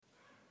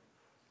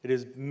It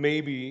is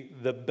maybe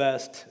the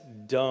best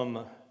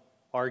dumb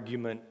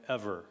argument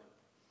ever.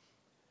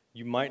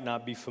 You might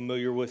not be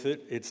familiar with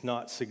it. It's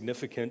not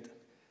significant,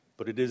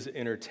 but it is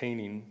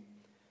entertaining.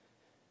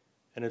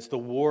 And it's the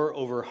war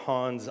over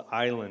Hans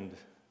Island.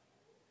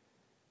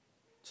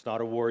 It's not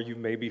a war you've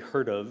maybe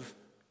heard of,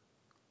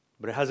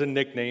 but it has a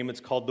nickname. It's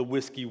called the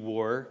Whiskey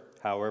War,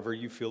 however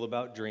you feel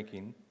about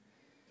drinking.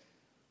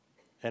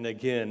 And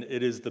again,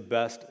 it is the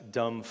best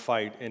dumb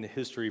fight in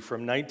history.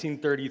 From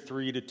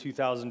 1933 to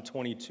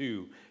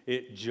 2022,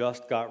 it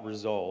just got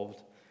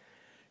resolved.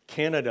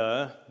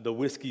 Canada, the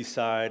whiskey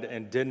side,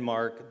 and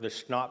Denmark, the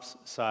schnapps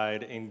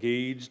side,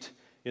 engaged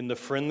in the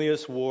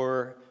friendliest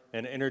war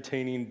and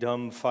entertaining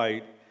dumb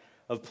fight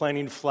of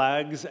planting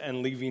flags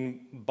and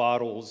leaving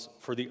bottles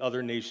for the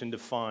other nation to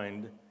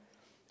find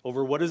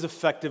over what is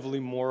effectively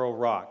Morro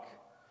Rock.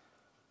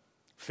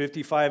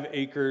 55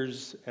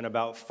 acres and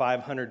about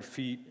 500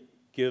 feet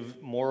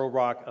give Morro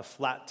Rock a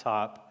flat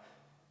top,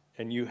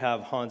 and you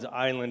have Hans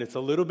Island. It's a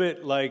little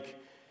bit like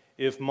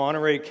if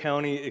Monterey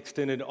County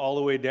extended all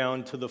the way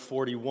down to the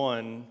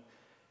 41,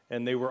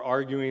 and they were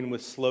arguing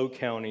with Slow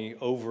County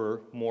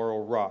over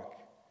Morro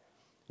Rock.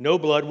 No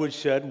blood was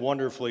shed,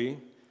 wonderfully.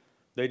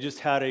 They just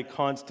had a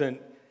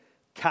constant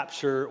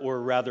capture,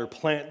 or rather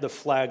plant the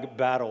flag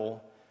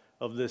battle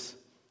of this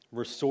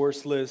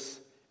resourceless,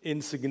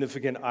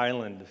 insignificant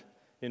island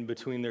in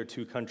between their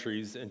two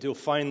countries, until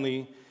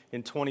finally,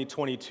 in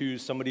 2022,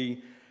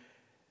 somebody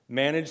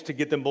managed to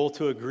get them both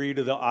to agree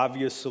to the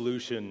obvious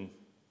solution: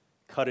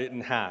 cut it in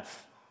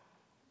half.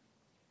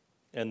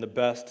 And the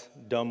best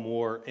dumb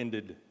war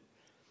ended.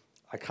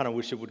 I kind of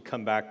wish it would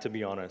come back, to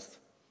be honest.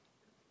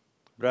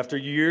 But after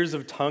years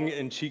of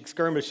tongue-in-cheek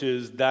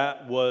skirmishes,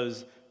 that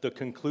was the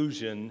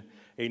conclusion,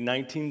 a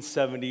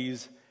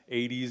 1970s,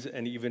 80s,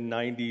 and even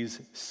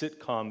 90s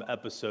sitcom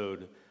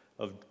episode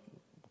of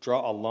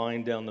draw a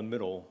line down the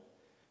middle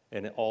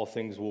and all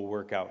things will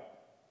work out.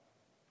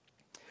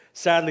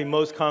 Sadly,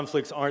 most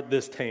conflicts aren't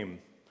this tame.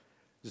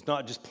 It's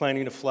not just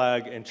planting a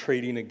flag and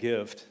trading a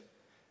gift.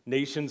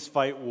 Nations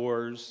fight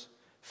wars,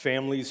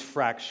 families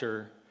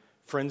fracture,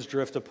 friends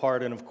drift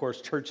apart, and of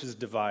course, churches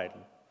divide.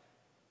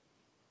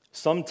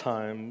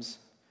 Sometimes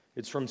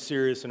it's from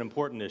serious and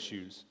important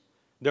issues.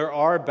 There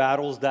are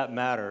battles that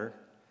matter,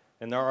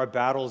 and there are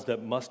battles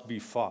that must be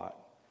fought.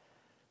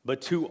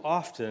 But too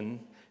often,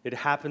 it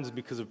happens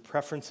because of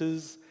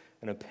preferences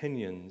and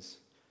opinions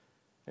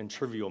and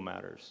trivial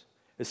matters,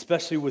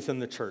 especially within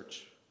the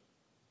church.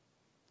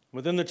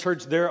 Within the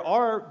church, there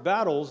are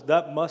battles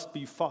that must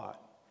be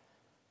fought.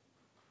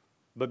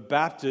 But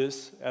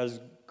Baptists, as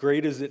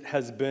great as it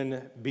has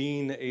been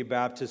being a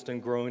Baptist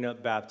and growing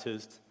up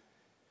Baptist,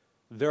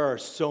 there are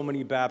so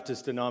many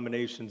Baptist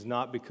denominations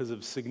not because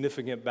of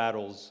significant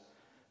battles,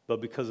 but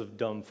because of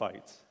dumb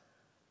fights.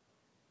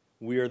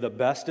 We are the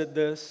best at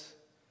this,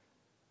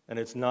 and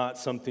it's not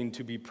something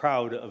to be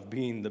proud of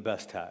being the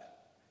best at.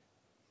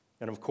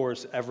 And of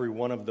course, every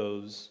one of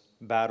those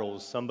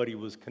battles, somebody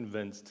was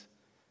convinced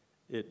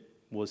it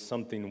was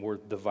something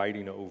worth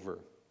dividing over.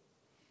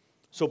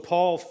 So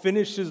Paul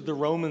finishes the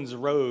Romans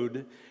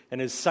road and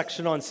his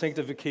section on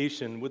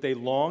sanctification with a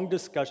long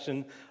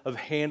discussion of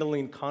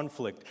handling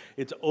conflict.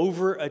 It's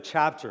over a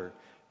chapter,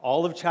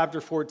 all of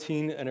chapter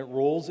 14, and it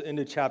rolls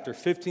into chapter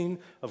 15.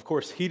 Of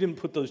course, he didn't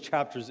put those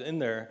chapters in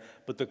there,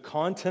 but the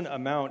content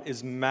amount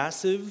is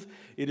massive.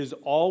 It is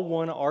all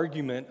one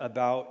argument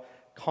about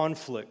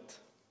conflict.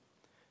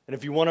 And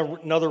if you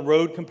want another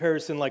road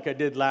comparison like I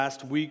did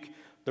last week,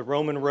 the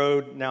Roman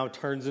road now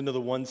turns into the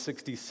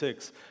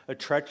 166, a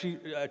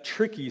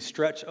tricky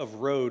stretch of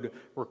road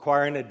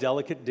requiring a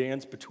delicate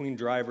dance between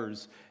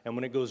drivers. And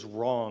when it goes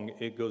wrong,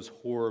 it goes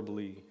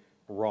horribly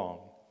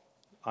wrong.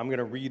 I'm going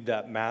to read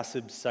that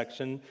massive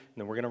section, and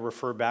then we're going to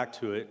refer back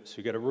to it. So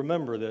you got to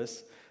remember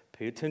this.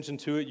 Pay attention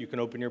to it. You can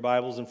open your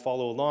Bibles and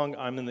follow along.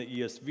 I'm in the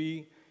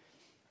ESV.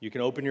 You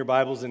can open your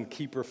Bibles and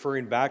keep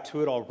referring back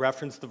to it. I'll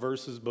reference the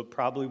verses, but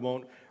probably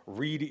won't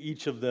read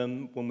each of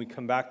them when we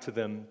come back to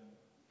them.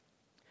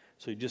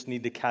 So you just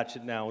need to catch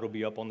it now. It'll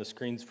be up on the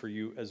screens for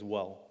you as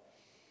well.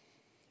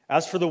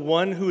 As for the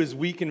one who is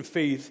weak in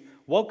faith,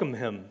 welcome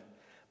him,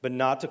 but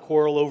not to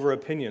quarrel over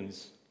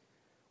opinions.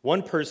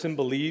 One person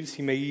believes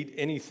he may eat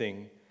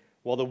anything,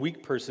 while the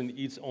weak person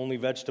eats only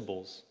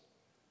vegetables.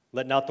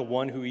 Let not the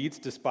one who eats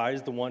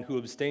despise the one who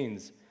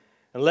abstains,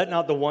 and let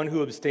not the one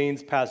who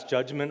abstains pass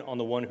judgment on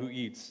the one who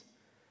eats,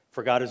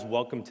 for God has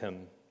welcomed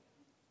him.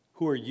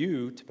 Who are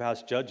you to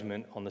pass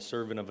judgment on the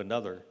servant of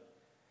another?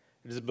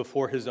 It is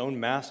before his own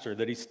master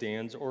that he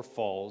stands or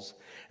falls,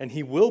 and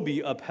he will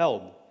be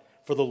upheld,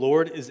 for the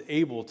Lord is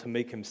able to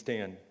make him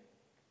stand.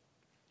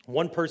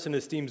 One person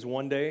esteems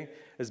one day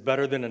as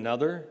better than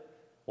another,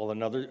 while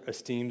another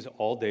esteems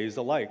all days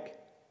alike.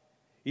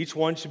 Each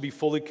one should be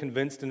fully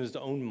convinced in his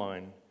own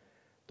mind.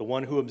 The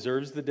one who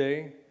observes the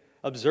day,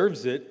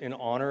 observes it in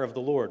honor of the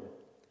Lord.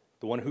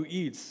 The one who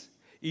eats,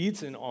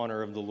 eats in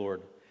honor of the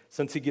Lord,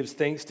 since he gives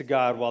thanks to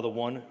God, while the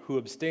one who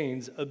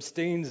abstains,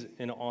 abstains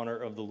in honor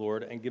of the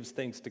Lord and gives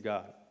thanks to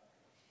God.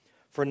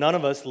 For none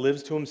of us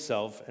lives to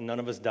himself, and none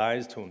of us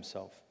dies to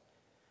himself.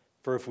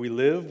 For if we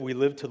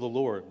live to the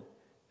Lord,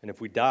 and if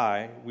we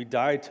die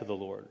to the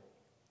Lord.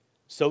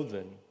 So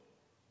then,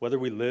 whether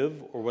we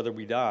live or whether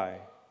we die,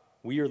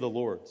 we are the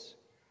Lord's.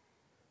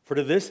 For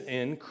to this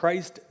end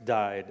Christ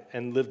died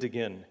and lived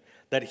again,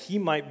 that he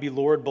might be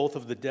Lord both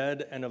of the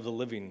dead and of the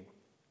living.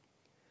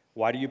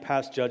 Why do you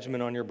pass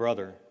judgment on your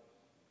brother?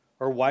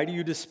 Or why do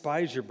you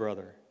despise your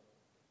brother?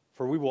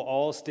 For we will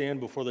all stand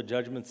before the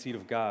judgment seat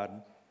of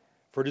God.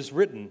 For it is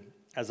written,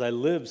 as I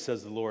live,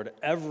 says the Lord,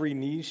 every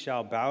knee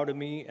shall bow to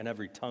me, and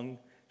every tongue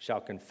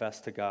shall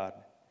confess to God.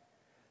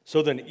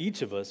 So then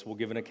each of us will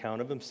give an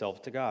account of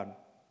himself to God.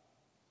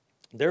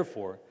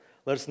 Therefore,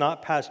 let us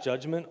not pass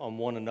judgment on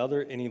one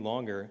another any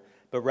longer,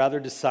 but rather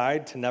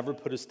decide to never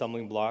put a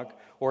stumbling block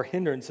or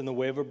hindrance in the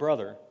way of a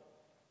brother.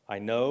 I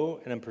know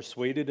and am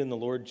persuaded in the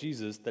Lord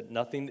Jesus that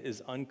nothing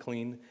is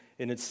unclean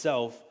in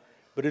itself,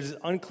 but it is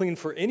unclean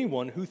for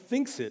anyone who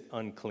thinks it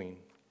unclean.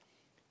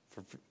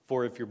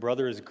 For if your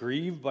brother is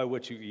grieved by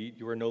what you eat,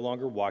 you are no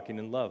longer walking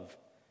in love.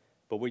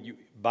 But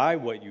by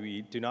what you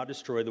eat, do not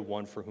destroy the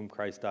one for whom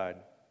Christ died.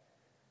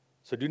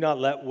 So do not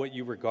let what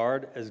you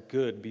regard as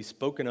good be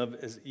spoken of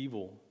as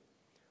evil.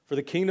 For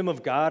the kingdom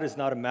of God is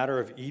not a matter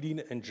of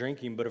eating and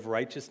drinking, but of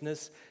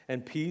righteousness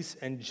and peace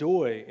and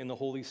joy in the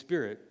Holy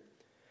Spirit.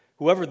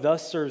 Whoever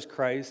thus serves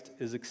Christ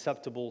is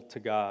acceptable to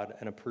God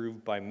and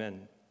approved by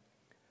men.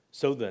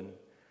 So then,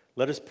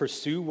 let us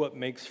pursue what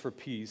makes for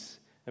peace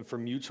and for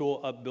mutual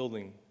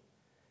upbuilding.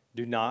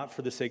 Do not,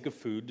 for the sake of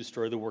food,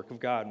 destroy the work of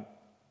God.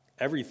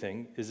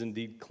 Everything is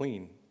indeed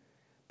clean,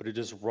 but it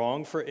is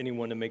wrong for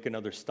anyone to make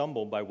another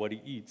stumble by what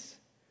he eats.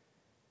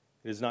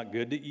 It is not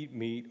good to eat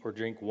meat or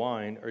drink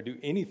wine or do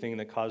anything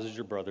that causes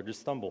your brother to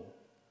stumble.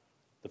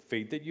 The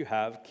faith that you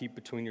have, keep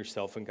between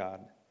yourself and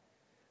God.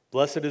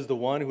 Blessed is the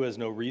one who has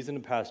no reason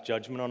to pass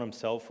judgment on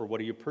himself for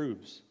what he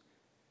approves.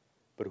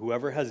 But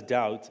whoever has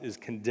doubts is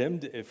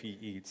condemned if he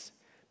eats,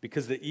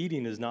 because the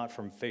eating is not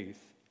from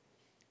faith.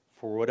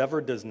 For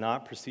whatever does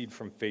not proceed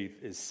from faith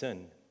is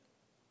sin.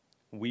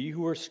 We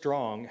who are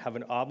strong have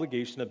an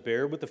obligation to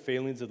bear with the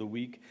failings of the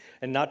weak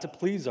and not to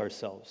please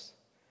ourselves.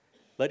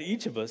 Let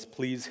each of us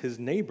please his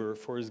neighbor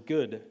for his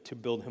good, to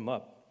build him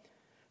up.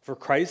 For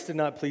Christ did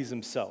not please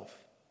himself,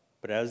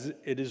 but as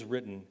it is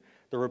written,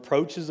 the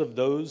reproaches of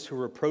those who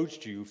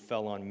reproached you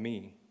fell on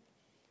me.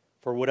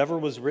 For whatever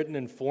was written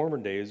in former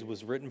days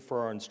was written for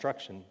our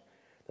instruction,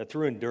 that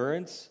through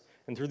endurance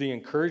and through the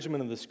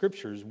encouragement of the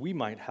Scriptures we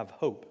might have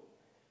hope.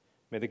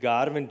 May the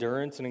God of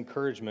endurance and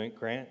encouragement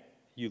grant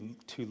you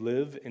to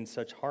live in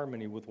such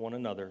harmony with one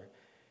another,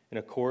 in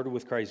accord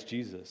with Christ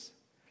Jesus,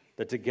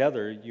 that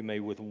together you may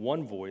with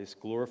one voice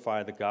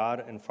glorify the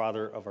God and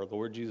Father of our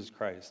Lord Jesus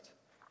Christ.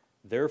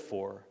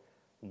 Therefore,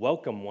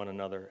 welcome one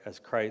another as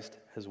Christ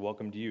has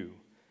welcomed you,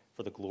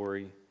 for the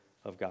glory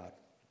of God.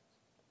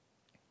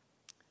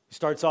 He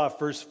starts off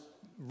verse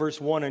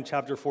 1 in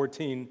chapter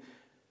 14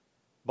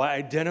 by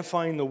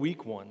identifying the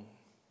weak one.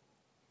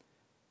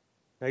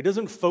 Now, he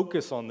doesn't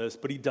focus on this,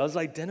 but he does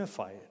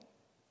identify it.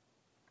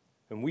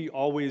 And we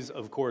always,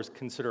 of course,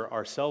 consider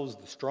ourselves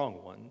the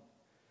strong one.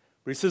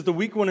 But he says the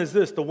weak one is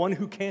this, the one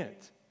who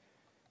can't.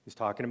 He's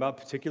talking about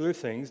particular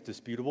things,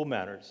 disputable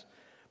matters.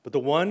 But the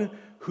one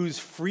whose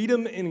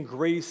freedom and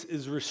grace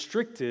is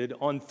restricted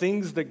on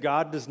things that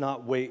God does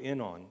not weigh in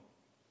on.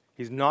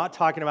 He's not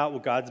talking about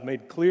what God's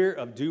made clear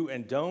of do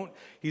and don't.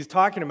 He's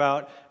talking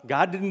about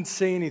God didn't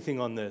say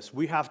anything on this.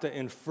 We have to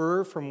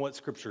infer from what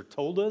Scripture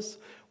told us.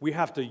 We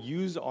have to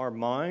use our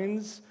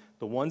minds,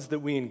 the ones that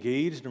we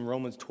engaged in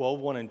Romans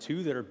 12:1 and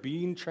 2 that are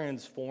being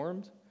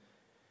transformed.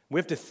 We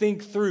have to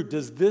think through,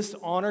 does this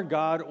honor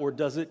God or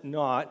does it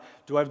not?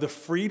 Do I have the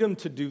freedom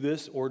to do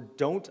this or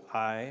don't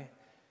I?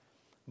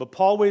 But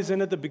Paul weighs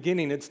in at the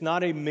beginning. It's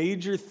not a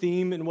major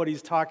theme in what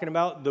he's talking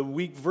about. The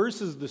weak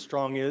versus the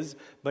strong is,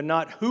 but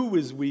not who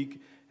is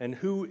weak and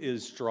who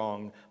is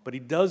strong. But he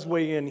does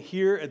weigh in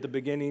here at the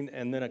beginning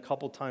and then a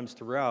couple times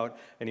throughout,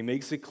 and he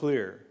makes it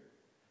clear.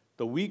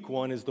 The weak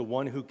one is the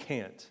one who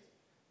can't.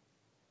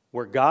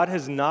 Where God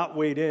has not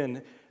weighed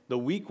in, the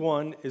weak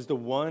one is the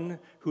one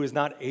who is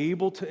not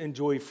able to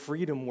enjoy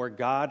freedom where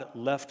God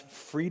left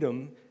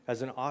freedom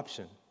as an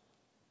option.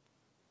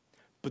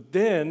 But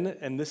then,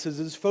 and this is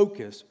his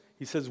focus,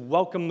 he says,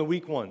 welcome the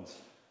weak ones.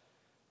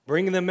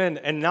 Bring them in,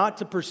 and not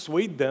to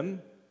persuade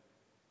them,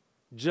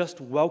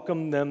 just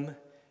welcome them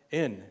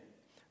in.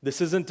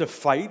 This isn't to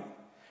fight.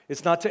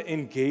 It's not to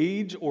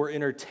engage or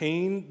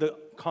entertain the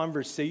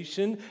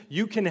conversation.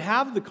 You can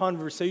have the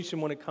conversation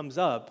when it comes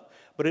up,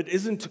 but it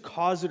isn't to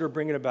cause it or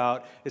bring it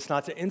about. It's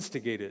not to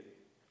instigate it.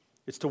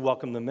 It's to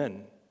welcome them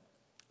in.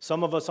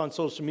 Some of us on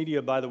social media,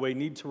 by the way,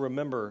 need to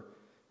remember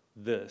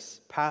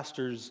this.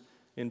 Pastors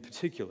in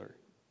particular.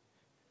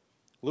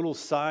 Little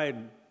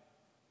side,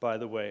 by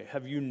the way,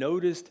 have you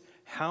noticed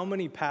how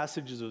many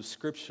passages of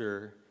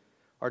Scripture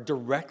are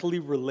directly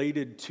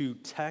related to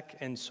tech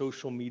and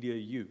social media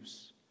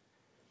use?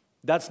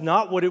 That's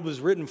not what it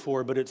was written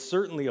for, but it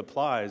certainly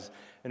applies.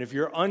 And if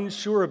you're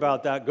unsure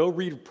about that, go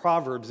read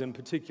Proverbs in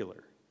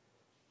particular.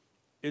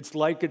 It's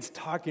like it's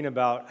talking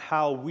about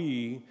how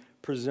we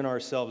present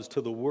ourselves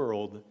to the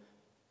world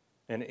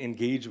and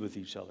engage with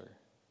each other.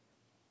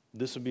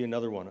 This would be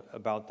another one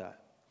about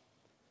that.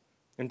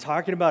 And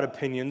talking about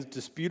opinions,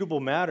 disputable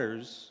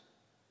matters,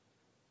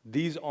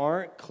 these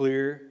aren't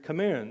clear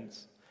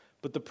commands.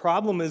 But the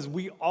problem is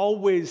we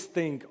always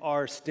think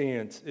our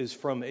stance is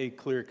from a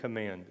clear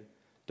command,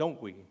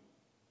 don't we?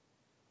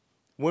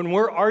 When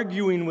we're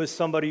arguing with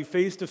somebody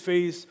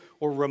face-to-face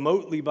or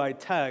remotely by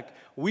tech,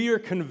 we are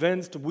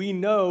convinced we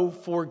know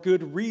for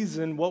good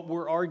reason what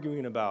we're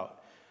arguing about.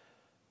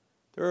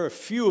 There are a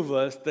few of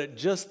us that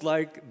just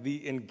like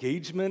the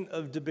engagement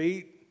of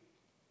debate,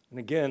 and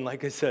again,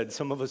 like I said,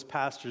 some of us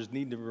pastors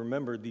need to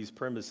remember these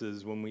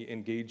premises when we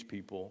engage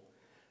people,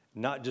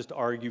 not just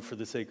argue for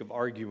the sake of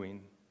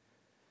arguing.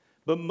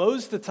 But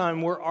most of the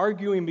time, we're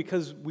arguing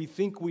because we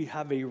think we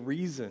have a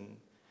reason.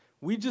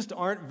 We just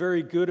aren't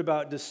very good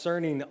about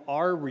discerning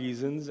our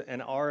reasons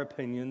and our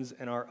opinions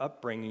and our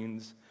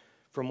upbringings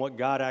from what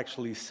God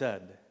actually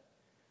said.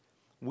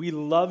 We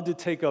love to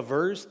take a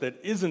verse that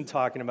isn't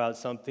talking about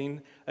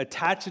something,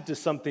 attach it to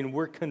something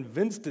we're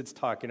convinced it's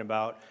talking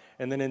about,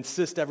 and then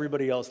insist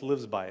everybody else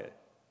lives by it.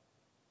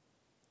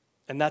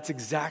 And that's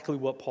exactly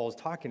what Paul's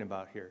talking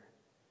about here.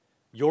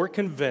 You're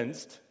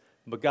convinced,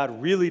 but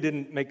God really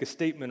didn't make a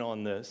statement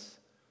on this,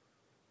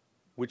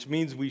 which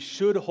means we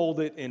should hold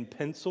it in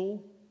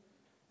pencil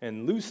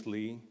and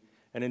loosely,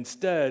 and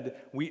instead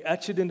we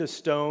etch it into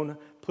stone,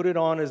 put it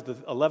on as the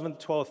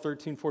 11th, 12th,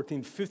 13th,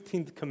 14th,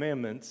 15th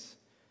commandments,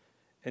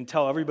 and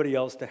tell everybody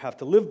else to have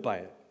to live by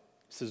it.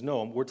 He says,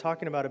 no, we're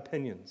talking about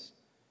opinions.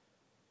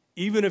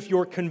 Even if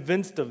you're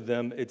convinced of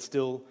them, it's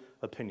still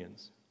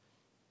opinions.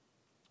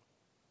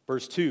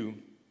 Verse 2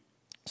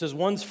 says,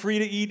 one's free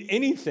to eat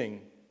anything.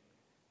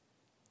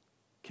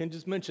 Ken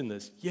just mentioned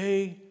this.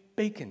 Yay,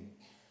 bacon.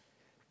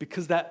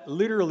 Because that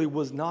literally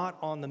was not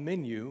on the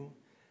menu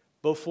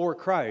before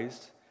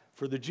Christ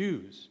for the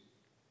Jews.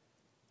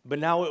 But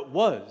now it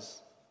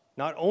was.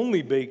 Not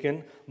only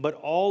bacon, but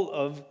all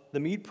of the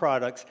meat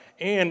products.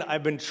 And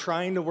I've been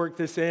trying to work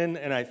this in,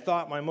 and I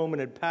thought my moment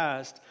had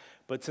passed.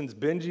 But since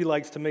Benji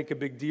likes to make a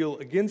big deal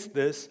against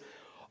this,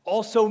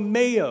 also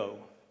mayo.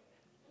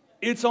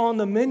 It's on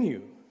the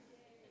menu.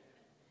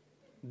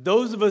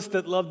 Those of us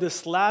that love to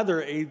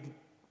slather a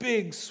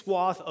big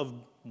swath of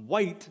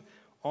white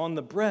on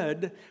the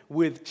bread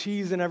with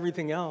cheese and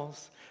everything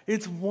else,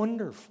 it's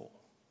wonderful.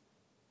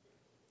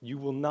 You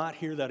will not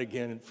hear that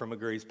again from a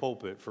Grace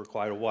pulpit for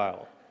quite a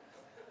while.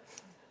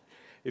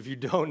 If you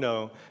don't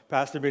know,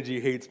 Pastor Benji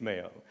hates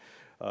mayo.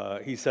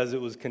 He says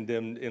it was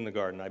condemned in the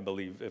garden, I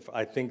believe.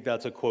 I think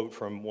that's a quote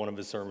from one of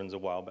his sermons a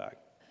while back.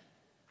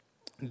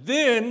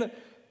 Then,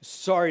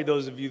 sorry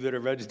those of you that are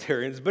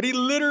vegetarians, but he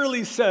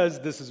literally says,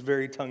 this is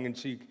very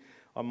tongue-in-cheek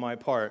on my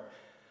part,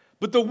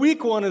 but the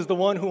weak one is the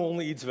one who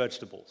only eats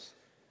vegetables.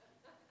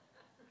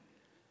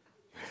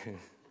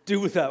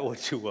 Do with that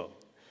what you will.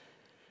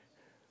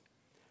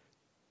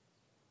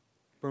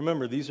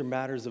 Remember, these are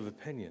matters of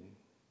opinion.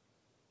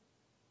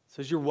 It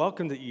says you're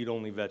welcome to eat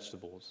only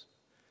vegetables.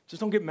 Just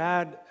don't get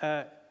mad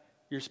at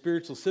your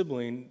spiritual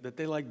sibling that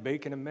they like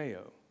bacon and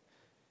mayo.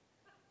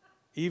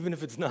 Even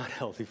if it's not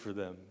healthy for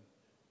them,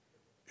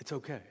 it's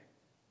okay.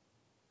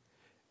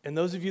 And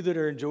those of you that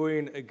are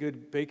enjoying a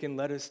good bacon,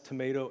 lettuce,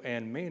 tomato,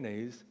 and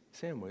mayonnaise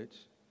sandwich,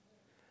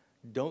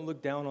 don't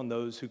look down on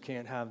those who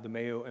can't have the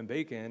mayo and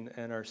bacon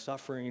and are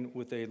suffering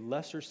with a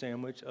lesser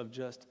sandwich of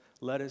just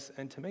lettuce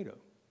and tomato.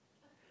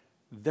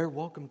 They're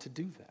welcome to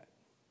do that.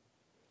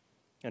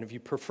 And if you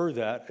prefer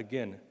that,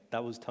 again,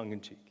 that was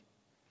tongue-in-cheek.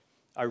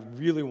 I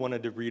really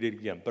wanted to read it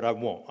again, but I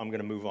won't. I'm going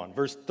to move on.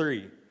 Verse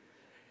 3,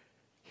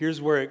 here's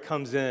where it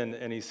comes in,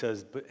 and he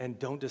says, and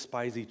don't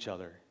despise each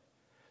other.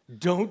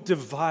 Don't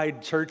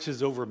divide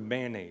churches over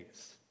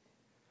mayonnaise.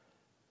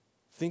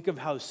 Think of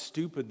how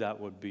stupid that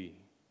would be.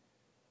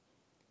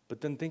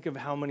 But then think of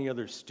how many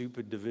other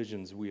stupid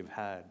divisions we have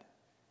had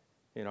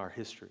in our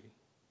history.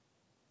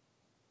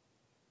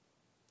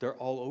 They're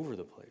all over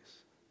the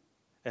place.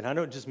 And I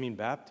don't just mean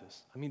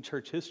Baptists. I mean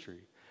church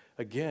history.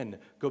 Again,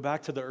 go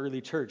back to the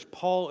early church.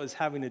 Paul is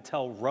having to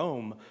tell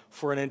Rome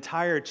for an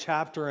entire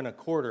chapter and a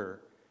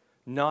quarter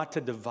not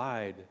to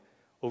divide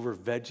over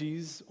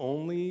veggies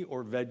only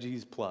or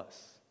veggies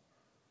plus.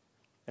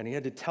 And he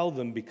had to tell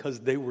them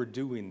because they were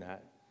doing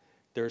that.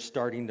 They're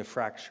starting to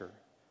fracture.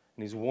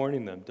 And he's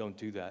warning them, don't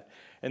do that.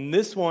 And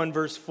this one,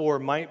 verse 4,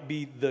 might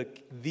be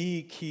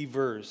the key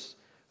verse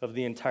of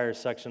the entire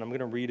section. I'm going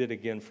to read it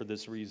again for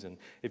this reason.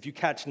 If you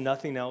catch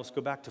nothing else,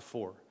 go back to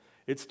 4.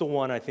 It's the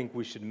one I think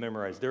we should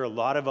memorize. There are a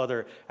lot of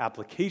other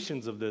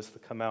applications of this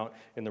that come out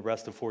in the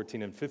rest of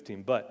 14 and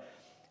 15. But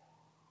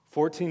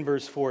 14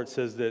 verse 4, it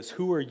says this,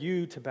 who are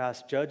you to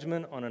pass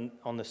judgment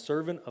on the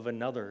servant of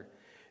another?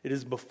 It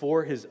is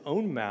before his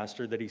own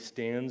master that he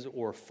stands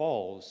or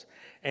falls,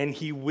 and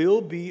he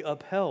will be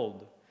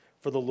upheld,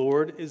 for the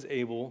Lord is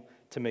able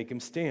to make him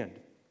stand.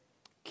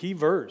 Key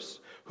verse.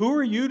 Who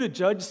are you to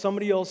judge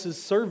somebody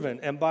else's servant?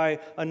 And by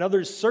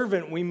another's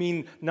servant, we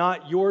mean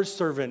not your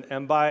servant.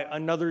 And by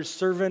another's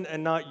servant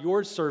and not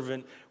your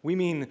servant, we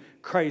mean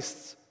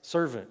Christ's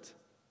servant.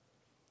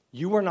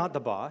 You are not the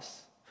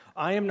boss.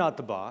 I am not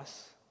the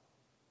boss.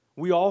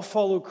 We all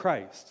follow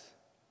Christ.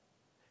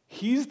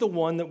 He's the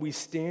one that we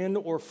stand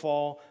or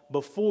fall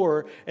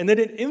before, and then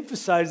it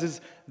emphasizes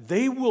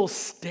they will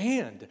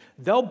stand.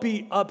 They'll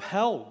be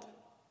upheld.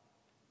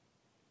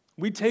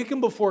 We take them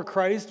before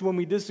Christ when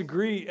we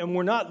disagree, and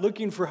we're not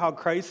looking for how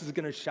Christ is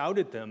going to shout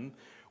at them.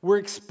 We're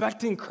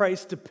expecting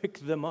Christ to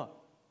pick them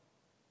up.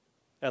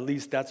 At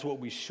least that's what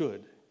we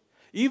should.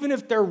 Even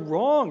if they're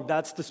wrong,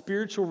 that's the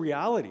spiritual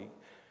reality.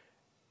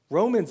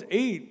 Romans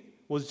 8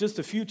 was just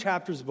a few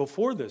chapters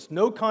before this.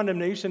 No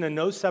condemnation and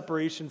no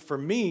separation for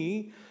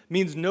me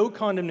means no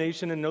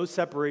condemnation and no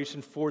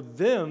separation for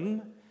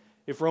them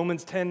if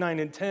Romans 10:9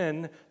 and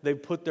 10, they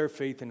put their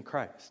faith in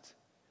Christ.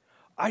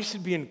 I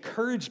should be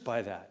encouraged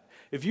by that.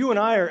 If you and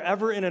I are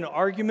ever in an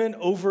argument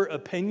over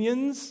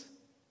opinions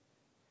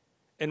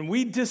and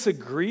we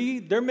disagree,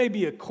 there may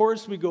be a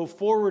course we go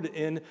forward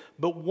in,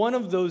 but one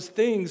of those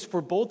things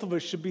for both of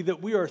us should be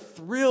that we are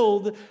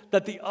thrilled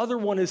that the other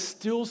one is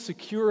still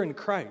secure in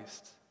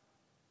Christ,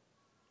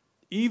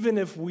 even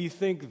if we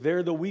think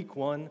they're the weak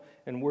one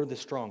and we're the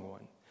strong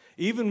one.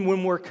 Even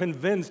when we're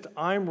convinced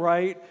I'm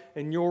right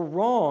and you're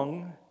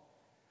wrong,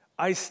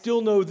 I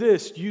still know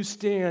this: you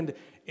stand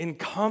in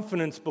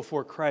confidence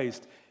before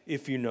Christ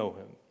if you know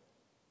him.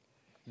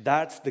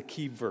 That's the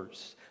key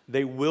verse.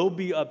 They will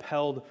be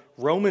upheld.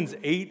 Romans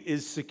 8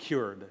 is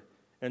secured,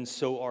 and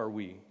so are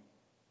we,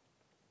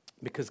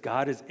 because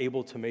God is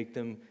able to make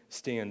them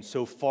stand.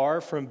 So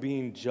far from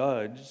being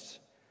judged,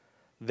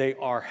 they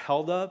are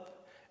held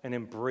up and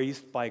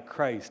embraced by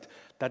Christ.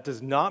 That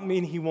does not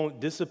mean he won't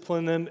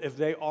discipline them if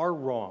they are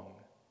wrong.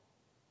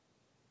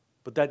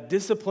 But that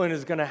discipline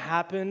is going to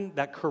happen,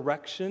 that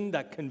correction,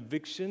 that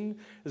conviction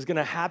is going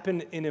to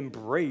happen in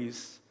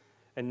embrace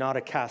and not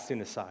a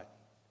casting aside.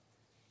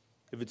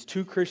 If it's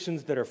two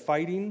Christians that are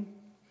fighting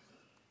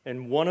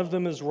and one of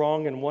them is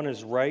wrong and one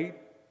is right,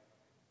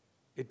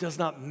 it does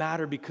not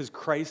matter, because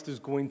Christ is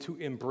going to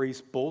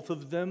embrace both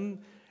of them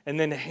and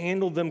then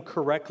handle them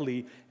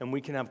correctly, and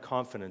we can have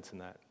confidence in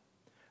that.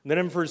 And then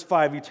in verse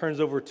 5, he turns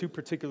over two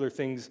particular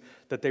things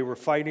that they were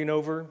fighting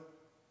over.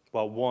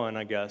 Well, one,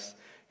 I guess.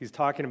 He's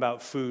talking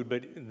about food,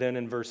 but then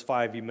in verse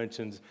 5, he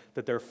mentions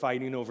that they're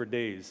fighting over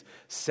days.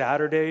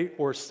 Saturday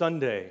or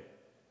Sunday.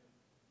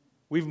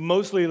 We've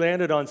mostly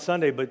landed on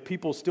Sunday, but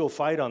people still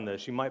fight on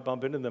this. You might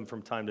bump into them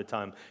from time to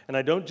time. And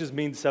I don't just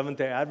mean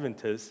Seventh-day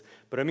Adventists,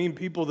 but I mean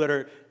people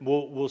that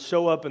will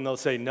show up and they'll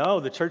say, no,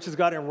 the church has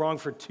gotten it wrong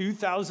for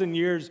 2,000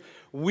 years.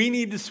 We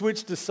need to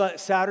switch to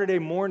Saturday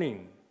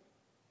morning.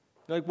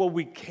 They're like, well,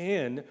 we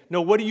can.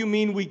 No, what do you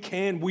mean we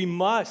can? We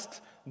must.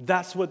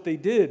 That's what they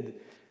did.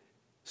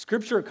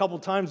 Scripture a couple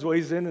times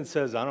weighs in and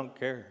says, I don't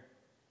care.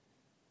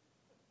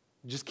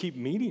 Just keep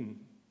meeting.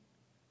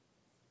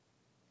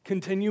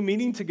 Continue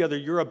meeting together.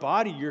 You're a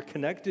body. You're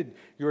connected.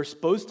 You're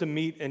supposed to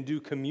meet and do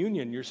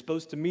communion. You're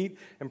supposed to meet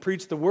and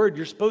preach the word.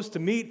 You're supposed to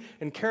meet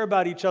and care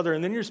about each other.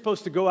 And then you're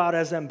supposed to go out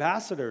as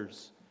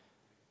ambassadors.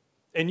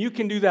 And you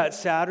can do that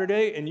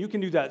Saturday, and you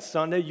can do that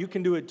Sunday. You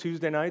can do it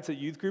Tuesday nights at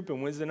youth group,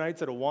 and Wednesday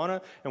nights at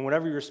Awana, and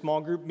whenever your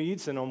small group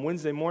meets, and on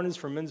Wednesday mornings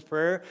for men's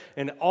prayer,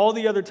 and all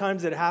the other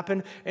times that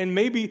happen. And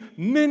maybe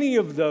many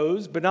of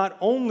those, but not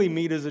only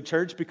meet as a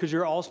church, because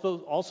you're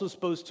also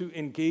supposed to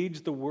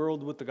engage the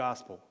world with the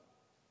gospel.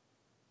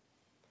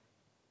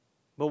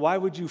 But why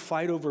would you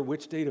fight over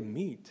which day to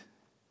meet?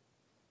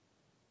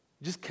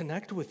 Just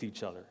connect with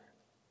each other.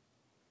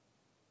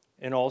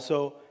 And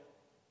also,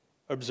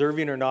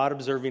 observing or not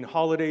observing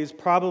holidays,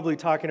 probably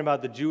talking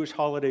about the Jewish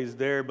holidays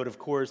there, but of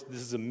course, this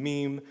is a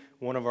meme.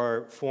 One of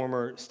our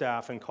former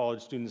staff and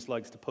college students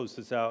likes to post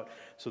this out,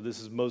 so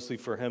this is mostly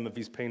for him if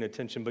he's paying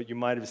attention, but you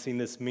might have seen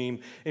this meme,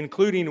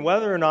 including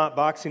whether or not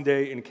Boxing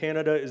Day in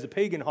Canada is a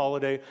pagan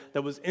holiday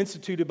that was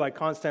instituted by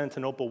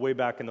Constantinople way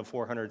back in the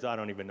 400s. I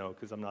don't even know,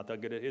 because I'm not that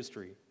good at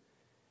history.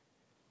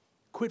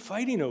 Quit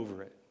fighting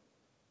over it.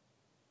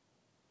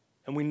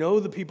 And we know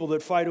the people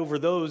that fight over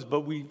those,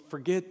 but we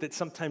forget that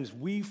sometimes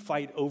we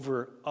fight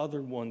over other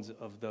ones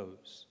of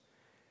those.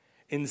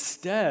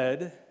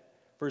 Instead,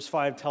 verse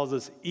 5 tells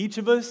us, each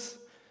of us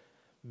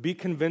be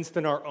convinced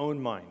in our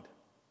own mind.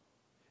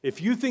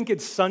 If you think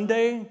it's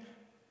Sunday,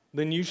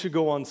 then you should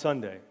go on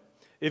Sunday.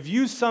 If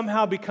you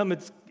somehow become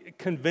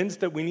convinced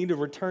that we need to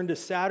return to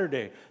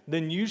Saturday,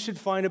 then you should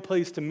find a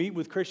place to meet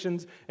with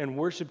Christians and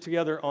worship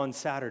together on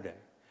Saturday.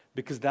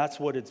 Because that's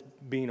what it's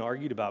being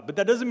argued about. But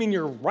that doesn't mean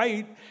you're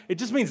right. It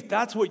just means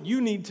that's what you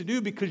need to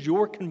do because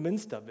you're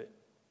convinced of it.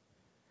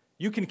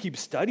 You can keep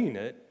studying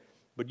it,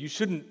 but you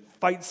shouldn't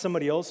fight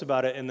somebody else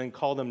about it and then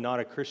call them not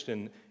a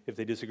Christian if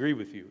they disagree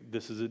with you.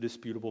 This is a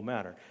disputable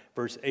matter.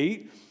 Verse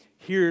 8,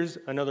 here's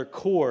another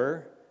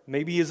core.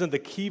 Maybe isn't the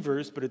key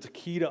verse, but it's a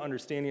key to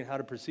understanding how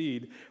to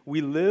proceed. We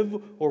live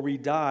or we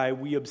die.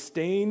 We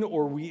abstain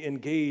or we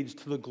engage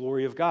to the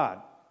glory of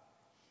God.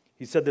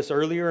 He said this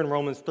earlier in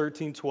Romans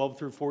 13, 12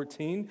 through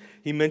 14.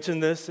 He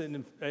mentioned this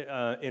in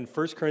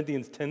 1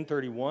 Corinthians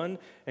 10:31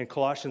 and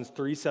Colossians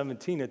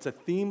 3:17. It's a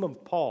theme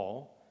of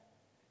Paul.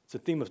 It's a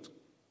theme of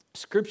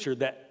Scripture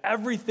that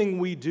everything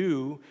we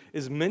do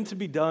is meant to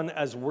be done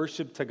as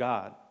worship to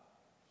God.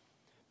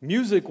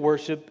 Music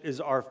worship is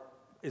our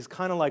is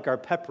kind of like our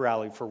pep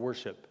rally for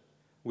worship.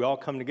 We all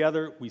come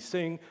together, we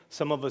sing.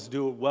 Some of us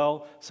do it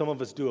well, some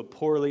of us do it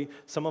poorly,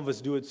 some of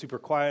us do it super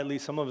quietly,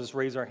 some of us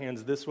raise our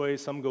hands this way,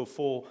 some go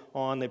full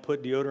on, they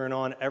put deodorant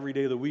on every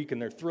day of the week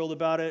and they're thrilled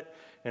about it,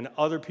 and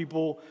other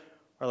people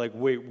are like,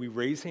 wait, we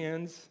raise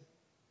hands?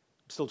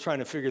 I'm still trying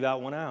to figure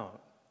that one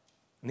out.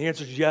 And the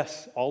answer is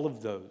yes, all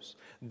of those.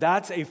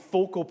 That's a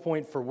focal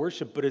point for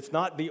worship, but it's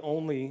not the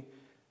only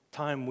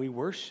time we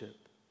worship.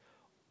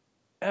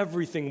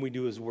 Everything we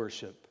do is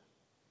worship.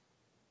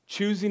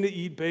 Choosing to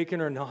eat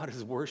bacon or not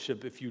is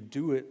worship if you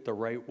do it the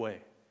right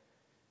way.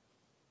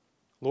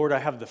 Lord, I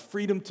have the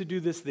freedom to do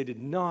this. They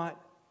did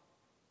not.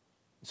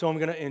 So I'm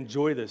going to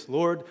enjoy this.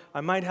 Lord,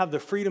 I might have the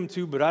freedom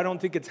to, but I don't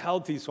think it's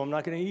healthy, so I'm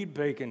not going to eat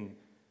bacon.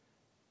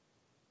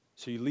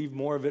 So you leave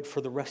more of it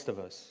for the rest of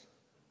us.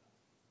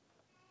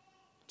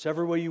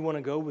 Whichever way you want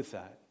to go with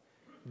that.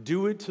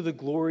 Do it to the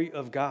glory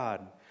of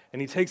God.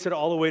 And he takes it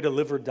all the way to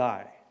live or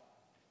die.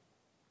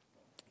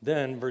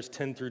 Then, verse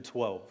 10 through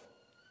 12.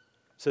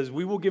 Says,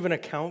 we will give an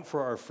account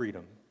for our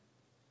freedom.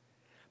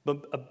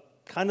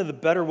 But kind of the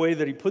better way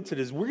that he puts it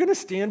is, we're going to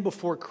stand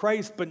before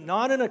Christ, but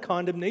not in a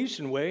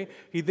condemnation way.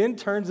 He then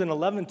turns in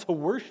 11 to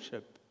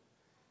worship.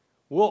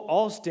 We'll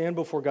all stand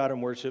before God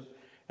and worship.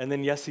 And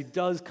then, yes, he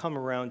does come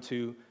around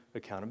to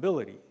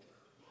accountability.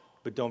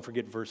 But don't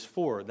forget verse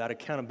 4. That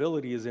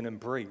accountability is an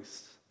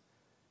embrace.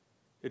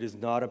 It is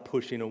not a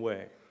pushing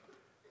away.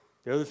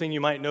 The other thing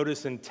you might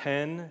notice in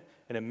 10,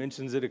 and it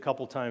mentions it a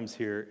couple times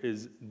here,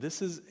 is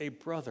this is a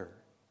brother.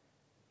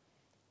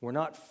 We're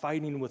not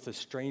fighting with a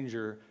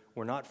stranger.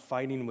 We're not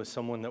fighting with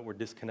someone that we're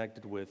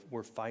disconnected with.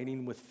 We're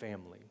fighting with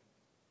family,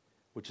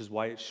 which is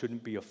why it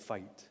shouldn't be a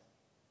fight.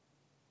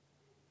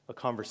 A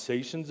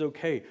conversation's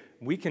okay.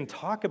 We can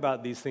talk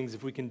about these things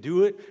if we can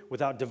do it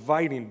without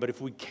dividing, but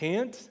if we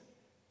can't,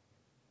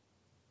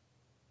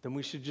 then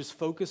we should just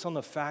focus on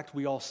the fact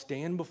we all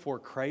stand before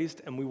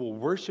Christ and we will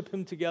worship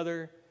him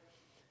together.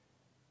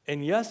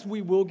 And yes,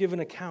 we will give an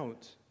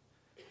account,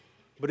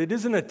 but it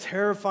isn't a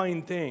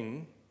terrifying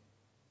thing.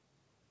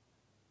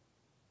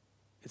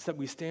 It's that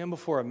we stand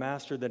before a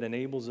master that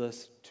enables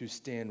us to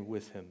stand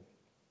with him.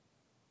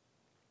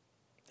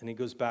 And he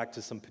goes back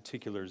to some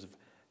particulars of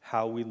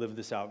how we live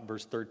this out.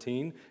 Verse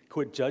 13,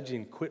 quit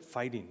judging, quit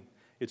fighting.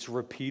 It's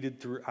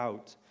repeated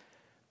throughout.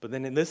 But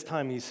then in this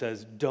time he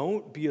says,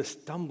 don't be a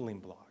stumbling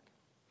block.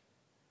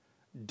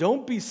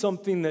 Don't be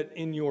something that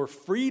in your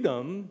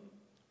freedom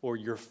or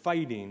your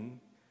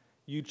fighting,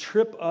 you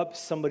trip up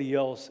somebody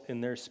else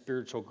in their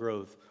spiritual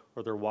growth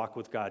or their walk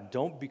with God.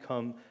 Don't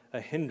become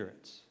a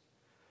hindrance.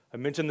 I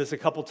mentioned this a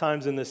couple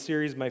times in this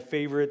series. My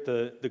favorite,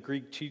 the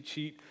Greek cheat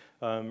sheet,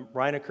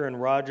 Reinecker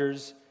and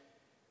Rogers,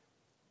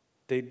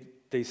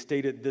 they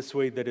state it this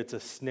way, that it's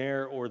a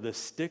snare or the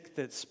stick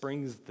that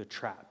springs the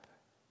trap.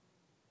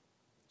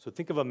 So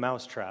think of a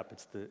mouse trap.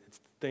 It's the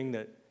thing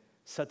that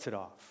sets it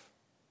off,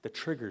 that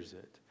triggers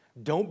it.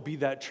 Don't be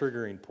that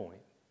triggering point.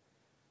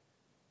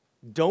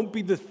 Don't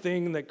be the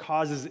thing that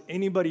causes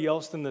anybody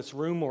else in this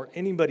room or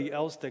anybody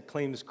else that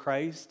claims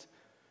Christ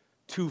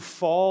to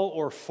fall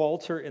or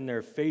falter in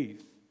their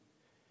faith.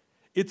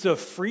 It's a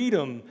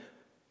freedom,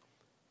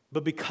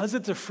 but because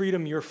it's a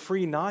freedom, you're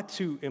free not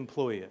to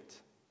employ it.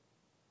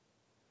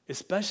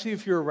 Especially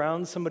if you're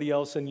around somebody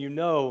else and you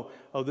know,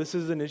 oh, this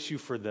is an issue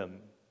for them.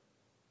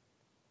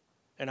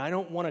 And I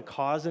don't want to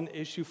cause an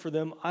issue for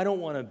them. I don't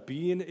want to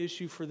be an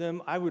issue for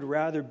them. I would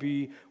rather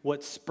be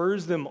what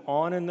spurs them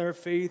on in their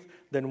faith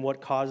than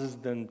what causes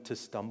them to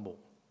stumble.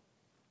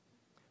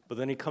 But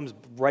then he comes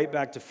right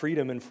back to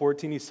freedom. In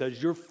 14, he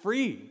says, you're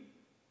free.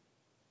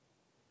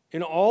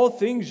 In all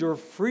things, you're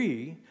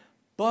free.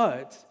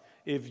 But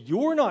if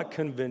you're not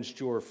convinced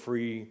you're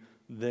free,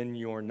 then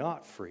you're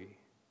not free.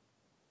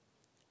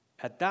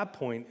 At that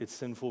point, it's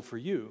sinful for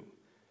you.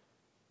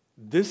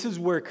 This is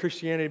where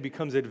Christianity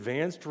becomes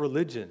advanced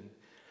religion.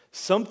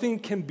 Something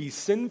can be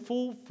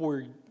sinful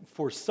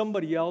for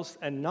somebody else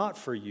and not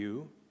for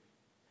you,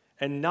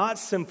 and not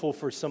sinful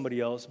for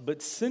somebody else,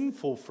 but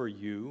sinful for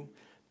you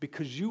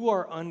because you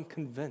are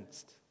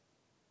unconvinced.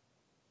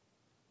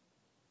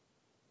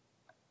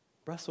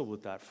 Wrestle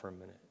with that for a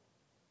minute,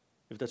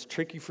 if that's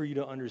tricky for you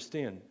to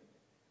understand.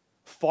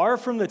 Far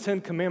from the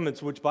 10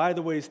 Commandments, which, by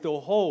the way, still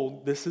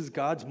hold, this is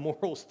God's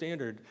moral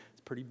standard.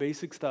 It's pretty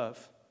basic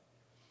stuff.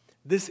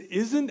 This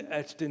isn't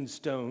etched in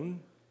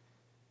stone,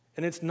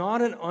 and it's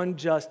not an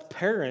unjust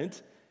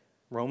parent.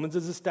 Romans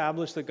has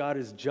established that God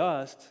is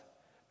just,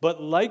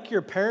 but like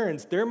your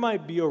parents, there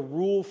might be a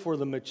rule for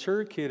the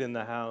mature kid in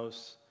the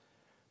house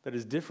that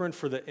is different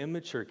for the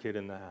immature kid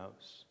in the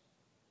house.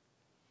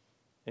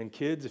 And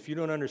kids, if you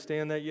don't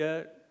understand that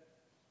yet,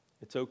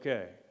 it's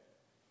okay.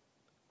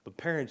 But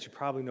parents, you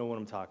probably know what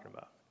I'm talking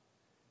about.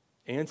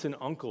 Aunts and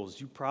uncles,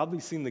 you've probably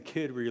seen the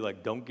kid where you're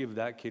like, don't give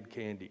that kid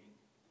candy.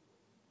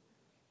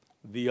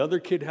 The other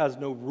kid has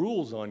no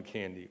rules on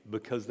candy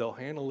because they'll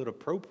handle it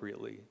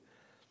appropriately.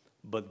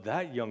 But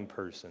that young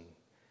person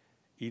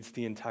eats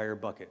the entire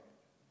bucket.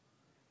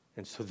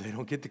 And so they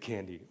don't get the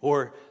candy.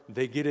 Or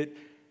they get it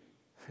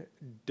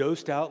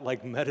dosed out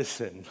like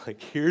medicine.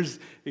 Like, here's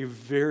a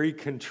very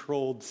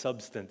controlled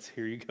substance.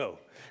 Here you go.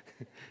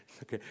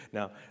 Okay,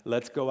 now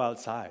let's go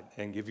outside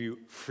and give you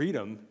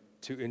freedom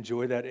to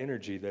enjoy that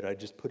energy that I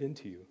just put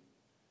into you.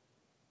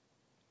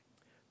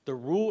 The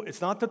rule,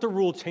 it's not that the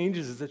rule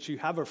changes, it's that you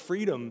have a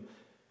freedom,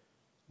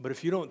 but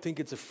if you don't think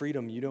it's a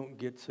freedom, you don't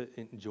get to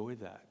enjoy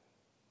that.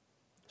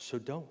 So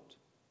don't.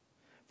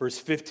 Verse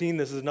 15,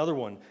 this is another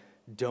one.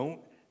 Don't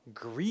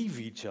grieve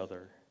each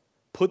other.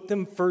 Put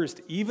them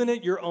first, even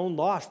at your own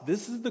loss.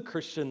 This is the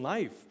Christian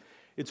life.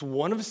 It's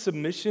one of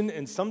submission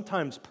and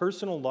sometimes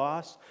personal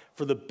loss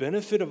for the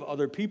benefit of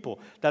other people.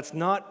 That's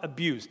not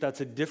abuse.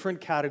 That's a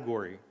different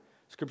category.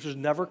 Scripture's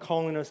never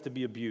calling us to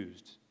be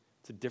abused.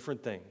 It's a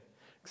different thing,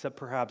 except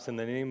perhaps in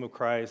the name of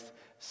Christ,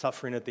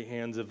 suffering at the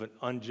hands of an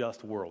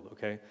unjust world,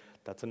 okay?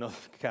 That's another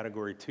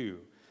category too.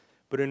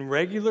 But in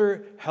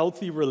regular,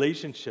 healthy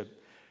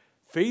relationship,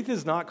 faith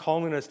is not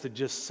calling us to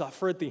just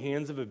suffer at the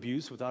hands of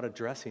abuse without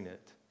addressing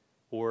it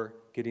or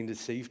getting to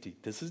safety.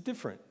 This is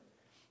different.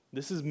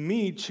 This is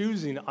me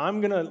choosing,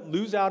 I'm going to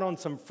lose out on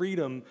some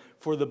freedom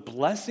for the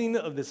blessing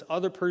of this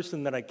other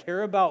person that I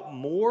care about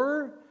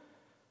more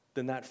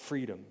than that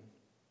freedom.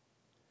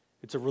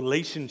 It's a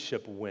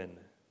relationship win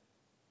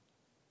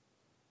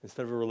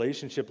instead of a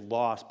relationship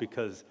loss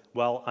because,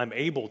 well, I'm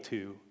able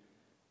to,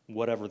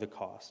 whatever the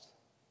cost.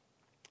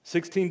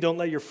 16, don't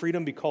let your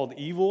freedom be called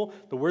evil.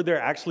 The word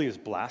there actually is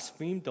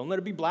blasphemed. Don't let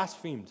it be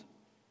blasphemed.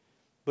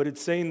 But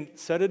it's saying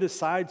set it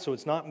aside so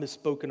it's not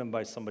misspoken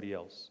by somebody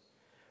else.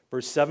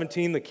 Verse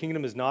 17, the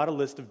kingdom is not a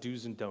list of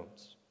do's and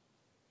don'ts.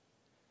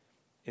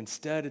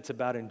 Instead, it's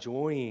about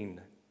enjoying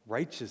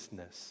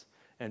righteousness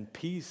and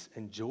peace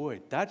and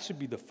joy. That should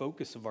be the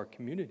focus of our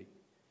community.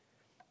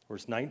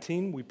 Verse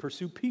 19, we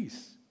pursue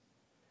peace.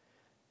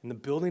 In the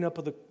building up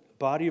of the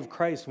body of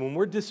Christ, when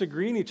we're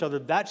disagreeing each other,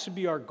 that should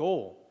be our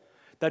goal.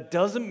 That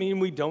doesn't mean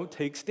we don't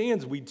take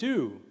stands. We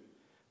do.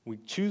 We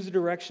choose a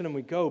direction and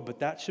we go, but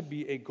that should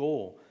be a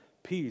goal.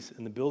 Peace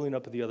and the building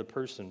up of the other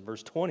person.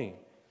 Verse 20,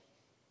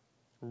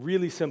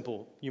 really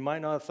simple. You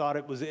might not have thought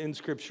it was in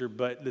Scripture,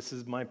 but this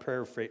is my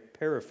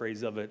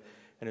paraphrase of it,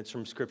 and it's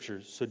from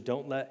Scripture. So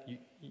don't let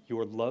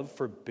your love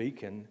for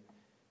bacon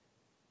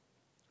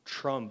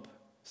trump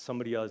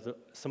somebody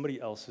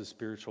else's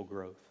spiritual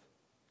growth.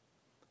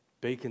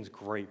 Bacon's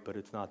great, but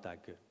it's not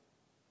that good.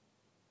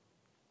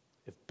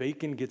 If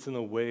bacon gets in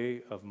the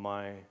way of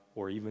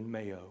or even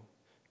mayo,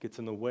 gets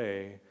in the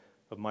way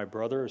of my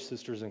brother or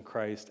sisters in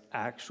Christ,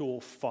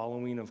 actual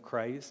following of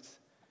Christ,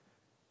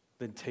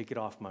 then take it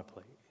off my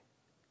plate.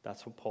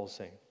 That's what Paul's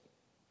saying.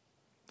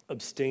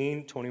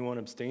 Abstain, 21,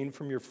 abstain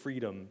from your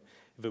freedom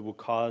if it will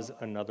cause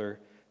another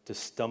to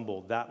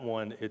stumble. That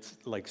one, it's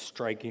like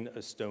striking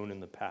a stone in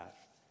the path.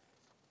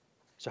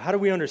 So how do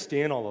we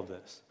understand all of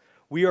this?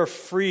 We are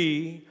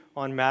free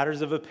on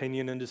matters of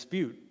opinion and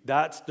dispute.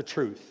 That's the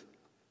truth.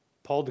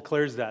 Paul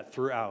declares that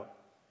throughout.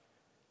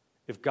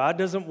 If God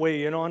doesn't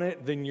weigh in on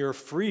it, then you're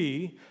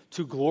free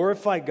to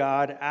glorify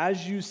God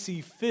as you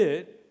see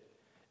fit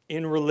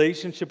in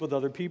relationship with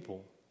other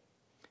people.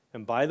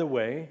 And by the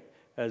way,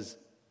 as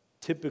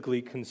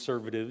typically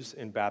conservatives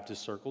in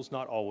Baptist circles,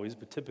 not always,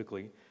 but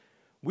typically,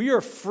 we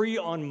are free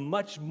on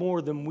much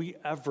more than we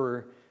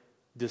ever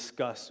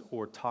discuss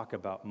or talk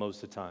about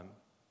most of the time.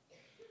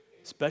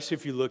 Especially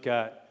if you look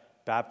at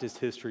Baptist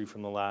history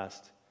from the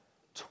last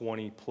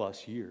 20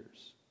 plus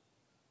years,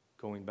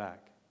 going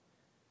back.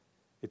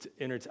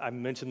 I've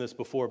mentioned this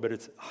before, but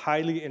it's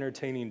highly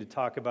entertaining to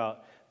talk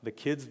about the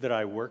kids that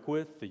I work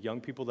with, the young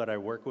people that I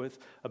work with,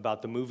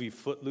 about the movie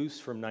Footloose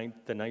from the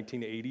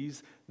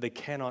 1980s. They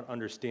cannot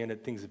understand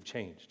it. Things have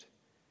changed.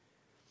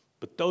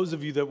 But those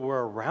of you that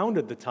were around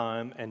at the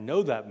time and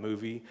know that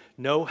movie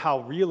know how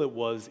real it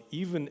was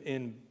even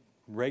in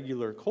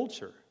regular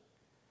culture,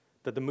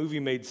 that the movie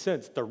made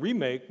sense. The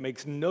remake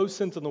makes no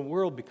sense in the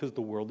world because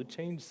the world had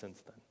changed since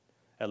then,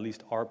 at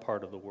least our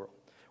part of the world.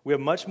 We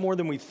have much more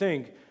than we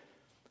think,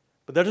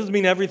 but that doesn't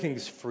mean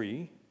everything's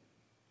free.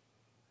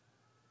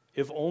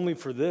 If only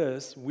for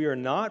this, we are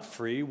not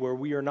free where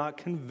we are not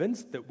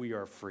convinced that we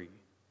are free.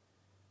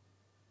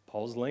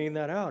 Paul's laying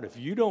that out. If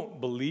you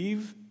don't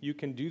believe you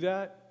can do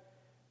that,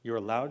 you're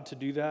allowed to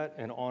do that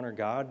and honor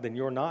God, then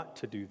you're not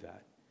to do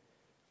that.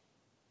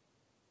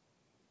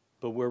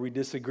 But where we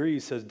disagree, he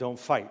says don't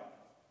fight.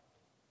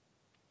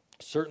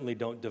 Certainly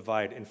don't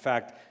divide. In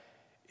fact,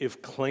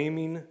 if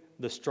claiming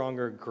the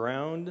stronger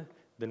ground,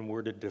 then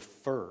we're to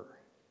defer.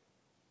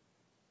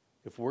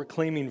 If we're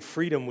claiming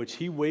freedom, which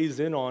he weighs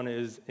in on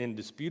as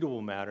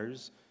indisputable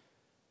matters,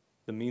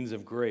 the means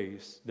of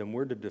grace, then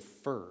we're to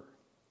defer.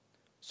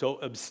 So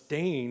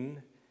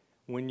abstain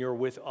when you're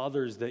with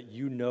others that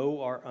you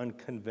know are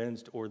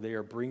unconvinced or they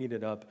are bringing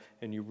it up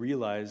and you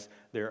realize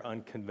they're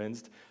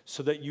unconvinced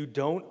so that you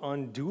don't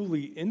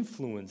unduly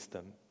influence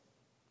them.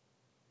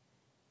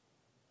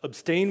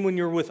 Abstain when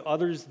you're with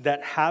others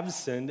that have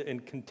sinned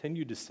and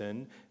continue to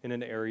sin in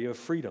an area of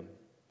freedom.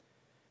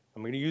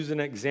 I'm going to use an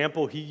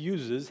example he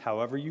uses,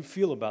 however you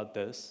feel about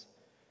this,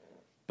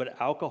 but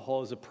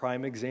alcohol is a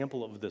prime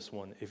example of this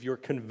one. If you're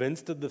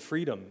convinced of the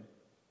freedom,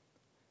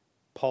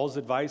 Paul's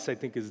advice, I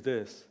think, is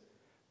this: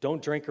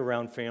 don't drink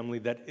around family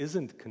that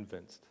isn't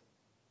convinced.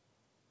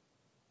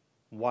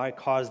 Why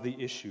cause the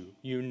issue?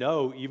 You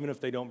know, even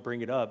if they don't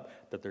bring it up,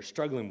 that they're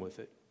struggling with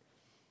it.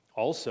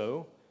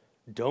 Also,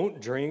 don't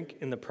drink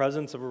in the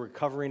presence of a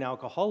recovering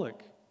alcoholic.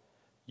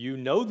 You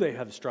know they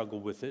have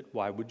struggled with it.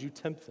 Why would you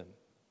tempt them?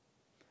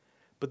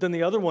 But then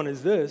the other one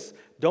is this: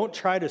 don't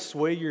try to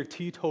sway your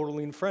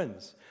teetotaling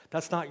friends.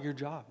 That's not your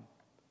job.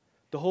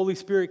 The Holy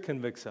Spirit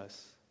convicts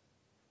us.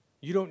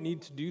 You don't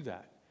need to do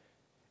that.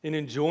 In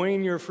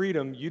enjoying your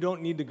freedom, you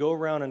don't need to go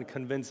around and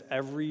convince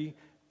every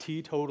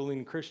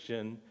teetotaling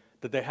Christian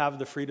that they have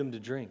the freedom to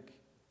drink.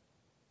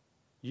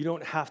 You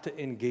don't have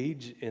to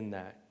engage in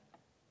that.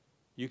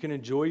 You can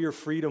enjoy your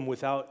freedom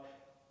without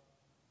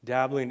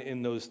dabbling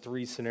in those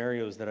three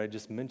scenarios that I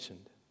just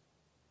mentioned.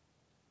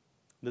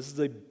 This is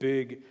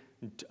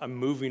I'm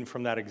moving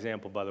from that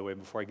example, by the way,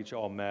 before I get you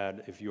all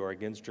mad. If you are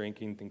against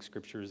drinking, think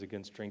Scripture is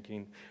against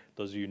drinking.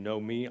 Those of you who know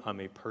me, I'm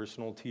a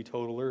personal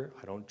teetotaler.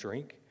 I don't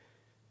drink.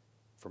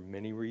 For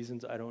many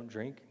reasons, I don't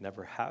drink,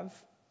 never have.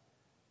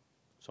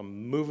 So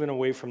I'm moving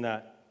away from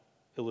that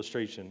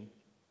illustration.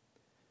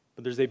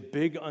 But there's a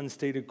big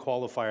unstated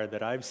qualifier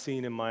that I've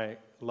seen in my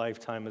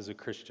lifetime as a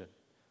Christian.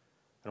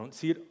 I don't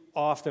see it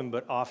often,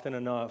 but often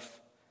enough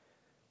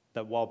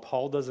that while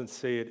Paul doesn't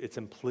say it, it's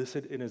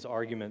implicit in his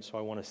argument, so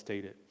I want to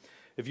state it.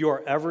 If you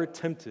are ever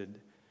tempted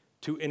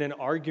to, in an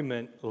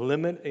argument,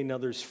 limit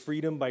another's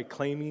freedom by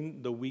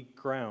claiming the weak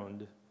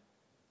ground,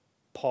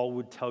 Paul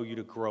would tell you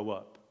to grow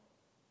up.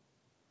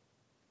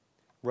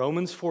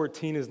 Romans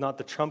 14 is not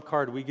the trump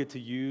card we get to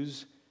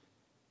use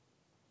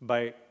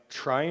by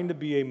trying to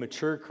be a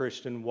mature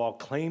Christian while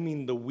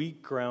claiming the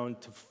weak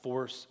ground to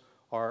force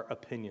our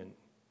opinion.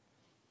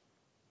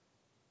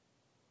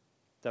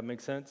 That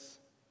make sense?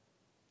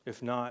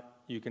 If not,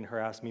 you can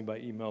harass me by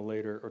email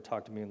later or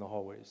talk to me in the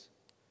hallways.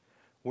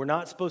 We're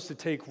not supposed to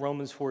take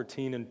Romans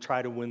 14 and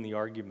try to win the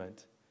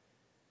argument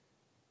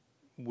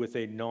with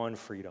a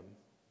non-freedom.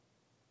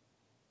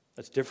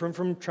 That's different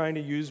from trying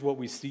to use what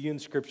we see in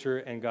Scripture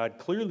and God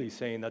clearly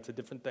saying that's a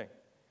different thing.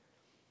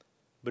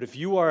 But if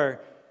you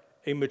are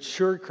a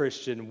mature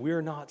Christian,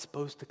 we're not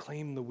supposed to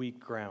claim the weak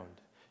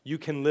ground. You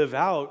can live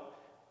out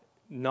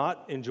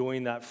not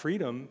enjoying that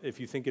freedom if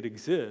you think it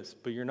exists,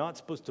 but you're not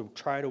supposed to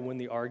try to win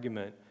the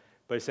argument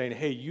by saying,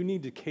 hey, you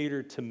need to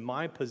cater to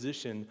my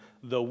position,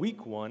 the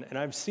weak one. And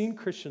I've seen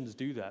Christians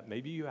do that.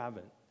 Maybe you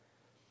haven't.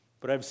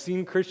 But I've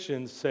seen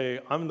Christians say,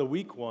 I'm the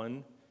weak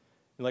one.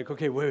 You're like,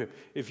 okay, wait,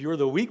 if you're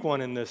the weak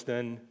one in this,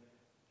 then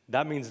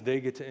that means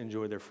they get to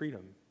enjoy their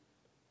freedom.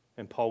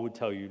 And Paul would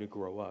tell you to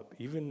grow up,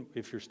 even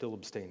if you're still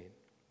abstaining.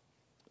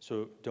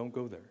 So don't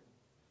go there.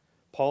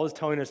 Paul is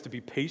telling us to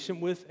be patient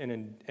with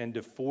and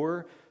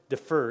defer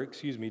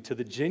to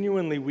the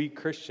genuinely weak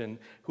Christian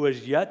who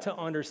has yet to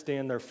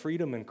understand their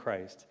freedom in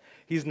Christ.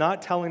 He's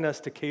not telling us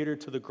to cater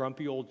to the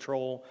grumpy old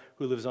troll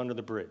who lives under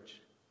the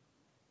bridge.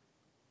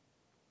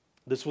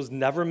 This was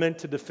never meant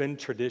to defend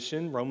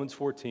tradition, Romans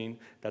 14.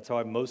 That's how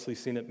I've mostly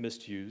seen it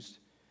misused.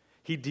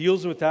 He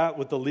deals with that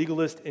with the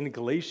legalist in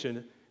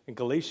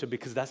Galatia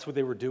because that's what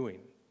they were doing.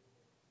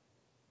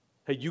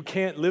 Hey, you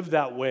can't live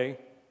that way.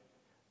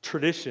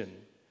 Tradition.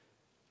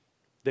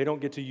 They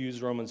don't get to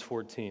use Romans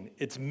 14.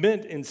 It's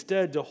meant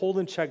instead to hold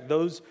in check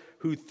those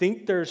who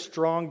think they're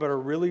strong but are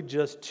really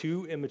just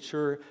too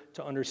immature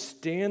to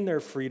understand their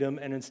freedom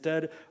and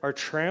instead are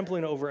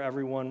trampling over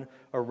everyone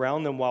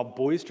around them while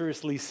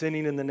boisterously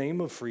sinning in the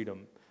name of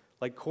freedom,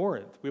 like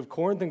Corinth. We have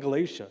Corinth and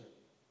Galatia.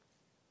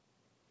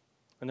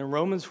 And then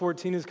Romans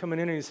 14 is coming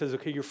in and he says,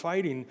 okay, you're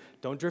fighting.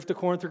 Don't drift to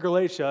Corinth or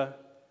Galatia.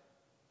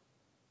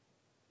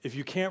 If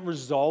you can't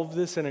resolve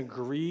this and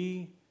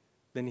agree,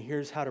 then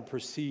here's how to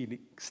proceed.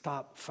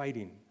 Stop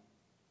fighting.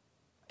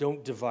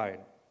 Don't divide.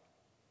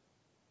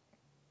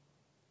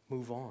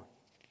 Move on.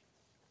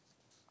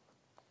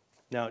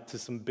 Now to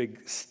some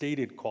big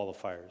stated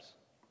qualifiers,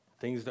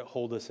 things that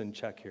hold us in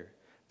check here.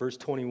 Verse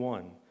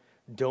 21,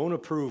 don't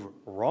approve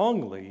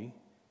wrongly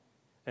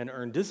and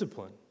earn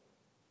discipline.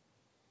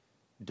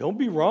 Don't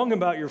be wrong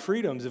about your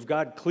freedoms. If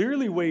God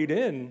clearly weighed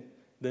in,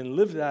 then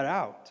live that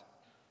out.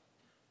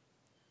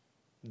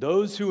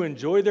 Those who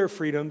enjoy their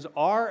freedoms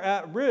are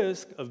at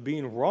risk of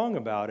being wrong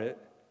about it,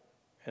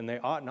 and they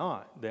ought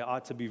not. They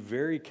ought to be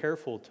very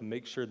careful to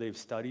make sure they've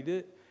studied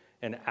it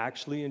and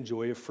actually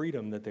enjoy a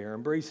freedom that they are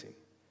embracing.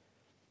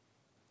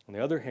 On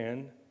the other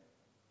hand,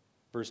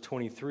 verse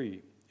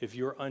 23, if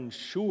you're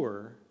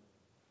unsure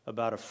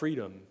about a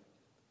freedom,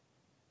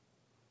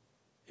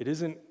 it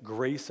isn't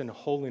grace and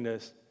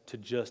holiness to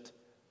just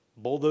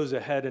bulldoze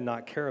ahead and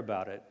not care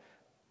about it.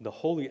 The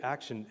holy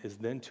action is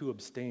then to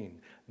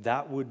abstain.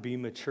 That would be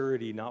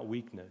maturity, not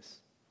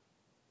weakness.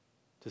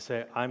 To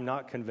say, I'm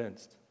not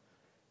convinced.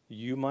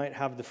 You might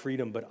have the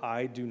freedom, but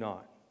I do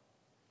not.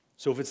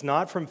 So if it's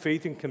not from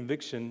faith and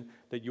conviction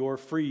that you're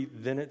free,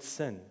 then it's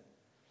sin.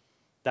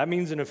 That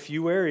means in a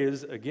few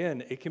areas,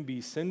 again, it can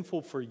be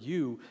sinful for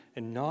you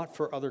and not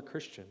for other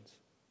Christians.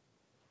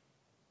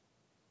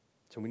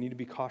 So we need to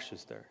be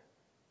cautious there.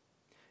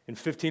 In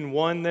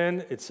 15:1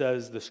 then, it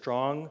says, the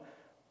strong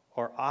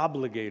are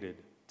obligated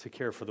to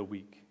care for the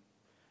weak.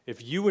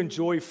 If you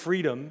enjoy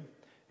freedom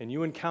and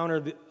you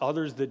encounter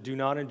others that do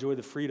not enjoy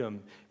the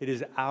freedom, it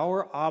is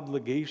our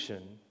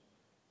obligation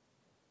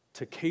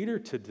to cater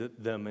to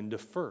them and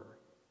defer.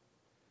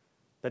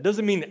 That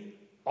doesn't mean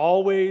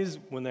always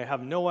when they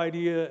have no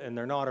idea and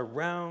they're not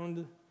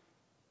around,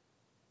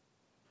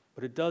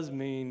 but it does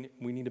mean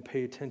we need to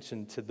pay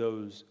attention to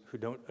those who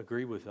don't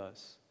agree with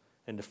us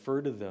and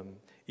defer to them,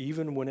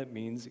 even when it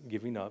means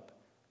giving up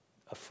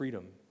a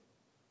freedom.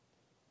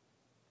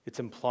 It's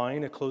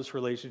implying a close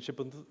relationship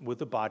with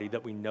the body,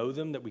 that we know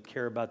them, that we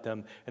care about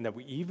them, and that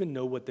we even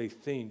know what they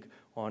think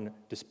on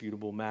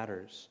disputable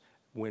matters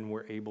when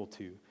we're able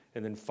to.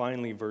 And then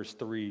finally, verse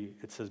 3,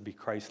 it says, be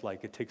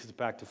Christ-like. It takes us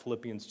back to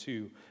Philippians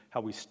 2,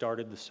 how we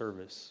started the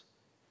service.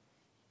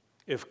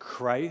 If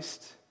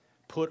Christ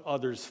put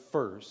others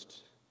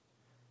first,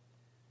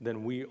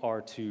 then we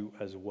are to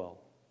as well.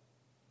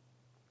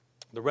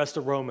 The rest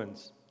of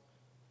Romans,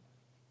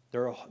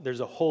 there's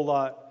a whole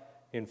lot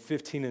in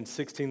 15 and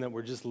 16 that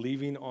we're just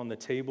leaving on the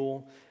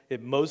table.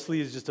 It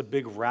mostly is just a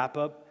big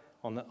wrap-up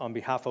on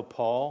behalf of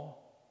Paul.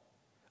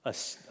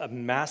 A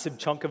massive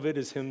chunk of it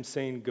is him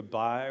saying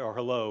goodbye, or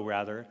hello,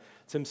 rather.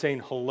 It's him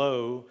saying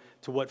hello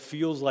to what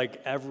feels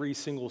like every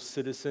single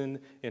citizen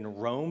in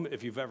Rome.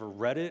 If you've ever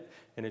read it,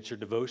 and it's your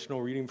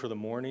devotional reading for the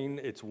morning,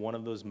 it's one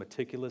of those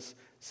meticulous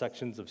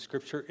sections of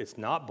Scripture. It's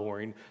not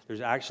boring.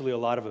 There's actually a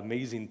lot of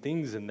amazing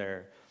things in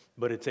there,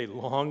 but it's a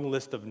long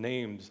list of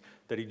names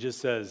that he just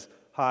says,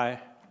 hi,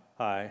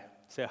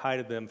 say hi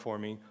to them for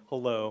me.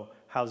 Hello,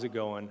 how's it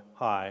going?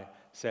 Hi,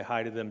 say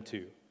hi to them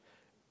too.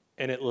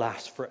 And it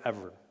lasts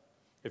forever.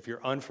 If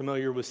you're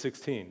unfamiliar with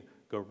 16,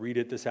 go read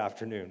it this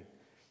afternoon.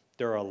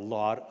 There are a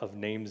lot of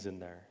names in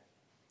there.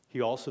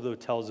 He also, though,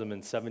 tells them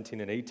in 17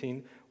 and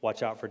 18,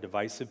 watch out for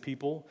divisive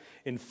people.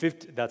 In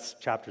 15, that's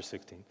chapter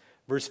 16.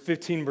 Verse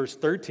 15, verse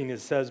 13, it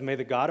says, may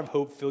the God of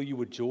hope fill you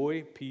with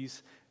joy,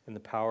 peace, and the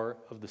power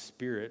of the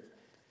Spirit.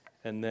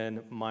 And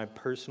then my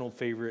personal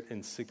favorite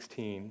in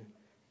 16,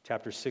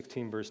 chapter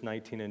 16, verse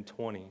 19 and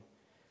 20,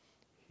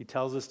 he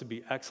tells us to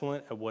be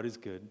excellent at what is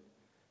good,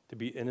 to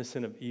be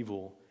innocent of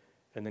evil,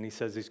 and then he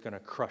says he's going to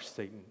crush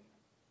Satan.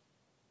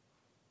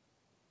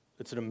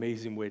 It's an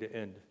amazing way to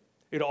end.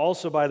 It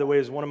also, by the way,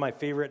 is one of my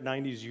favorite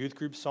 90s youth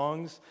group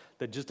songs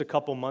that just a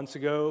couple months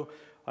ago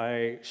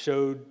I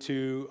showed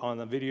on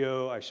the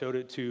video, I showed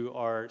it to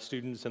our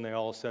students, and they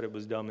all said it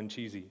was dumb and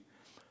cheesy.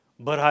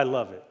 But I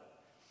love it.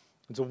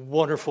 It's a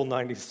wonderful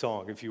 90s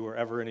song if you were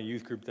ever in a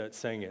youth group that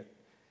sang it.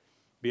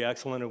 Be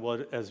excellent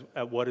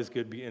at what is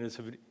good, be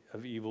innocent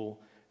of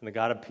evil, and the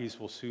God of peace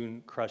will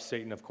soon crush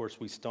Satan. Of course,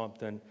 we stomp,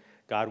 then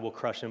God will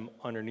crush him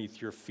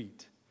underneath your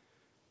feet.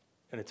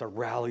 And it's a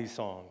rally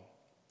song,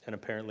 and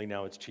apparently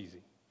now it's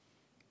cheesy.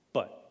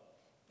 But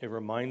it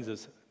reminds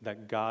us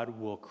that God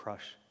will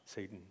crush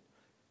Satan.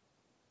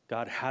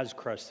 God has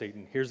crushed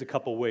Satan. Here's a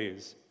couple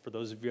ways, for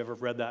those of you who ever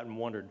read that and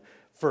wondered.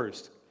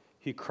 First,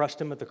 he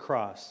crushed him at the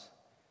cross,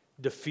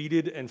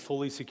 defeated and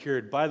fully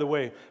secured. By the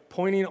way,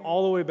 pointing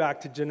all the way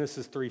back to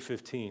Genesis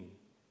 3:15.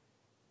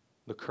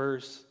 The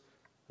curse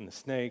and the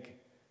snake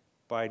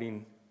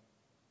biting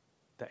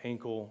the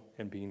ankle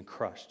and being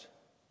crushed.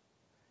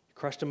 He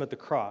crushed him at the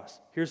cross.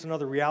 Here's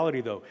another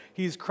reality, though.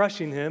 He's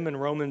crushing him in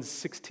Romans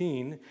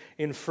 16.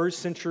 In first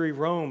century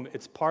Rome,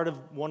 it's part of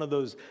one of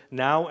those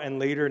now and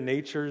later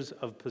natures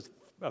of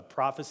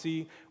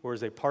prophecy, where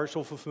there's a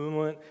partial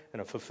fulfillment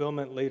and a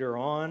fulfillment later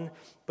on.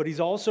 But he's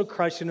also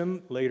crushing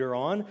him later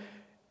on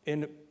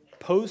in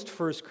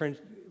post-first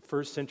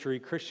century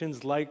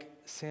Christians like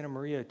Santa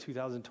Maria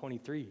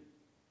 2023.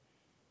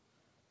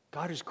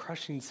 God is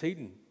crushing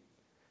Satan.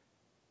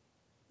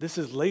 This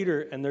is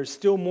later, and there's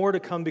still more to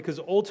come, because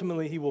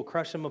ultimately he will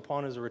crush him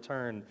upon his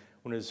return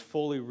when it is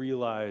fully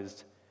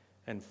realized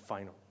and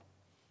final.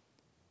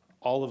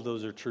 All of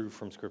those are true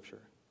from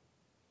Scripture.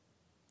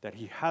 That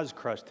he has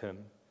crushed him.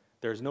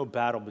 There's no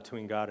battle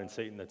between God and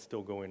Satan that's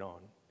still going on.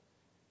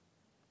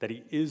 That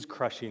he is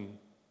crushing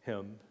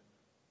him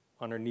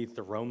underneath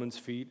the Romans'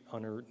 feet,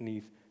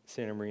 underneath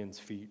Santa Maria's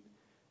feet,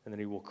 and that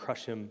he will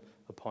crush him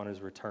upon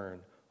his return.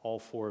 All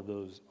four of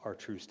those are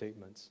true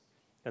statements.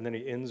 And then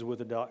he ends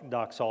with a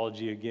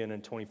doxology again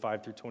in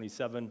 25 through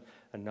 27,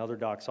 another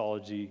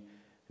doxology,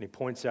 and he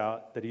points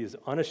out that he is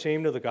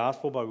unashamed of the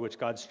gospel by which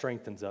God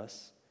strengthens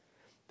us,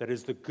 that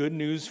is the good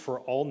news for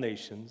all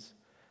nations,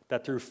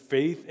 that through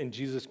faith in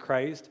Jesus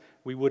Christ,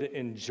 we would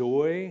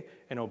enjoy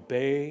and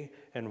obey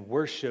and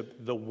worship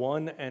the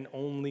one and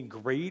only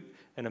great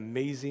and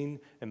amazing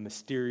and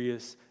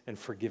mysterious and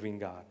forgiving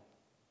God.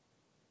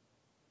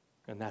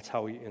 And that's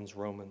how he ends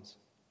Romans.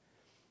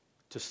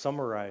 To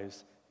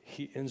summarize,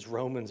 he ends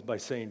Romans by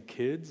saying,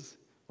 kids,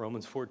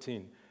 Romans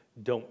 14,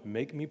 don't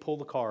make me pull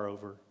the car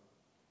over.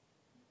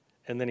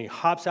 And then he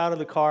hops out of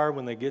the car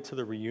when they get to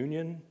the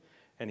reunion,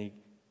 and he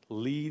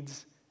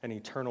leads an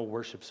eternal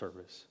worship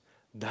service.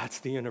 That's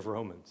the end of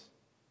Romans.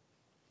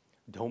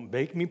 Don't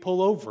make me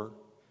pull over,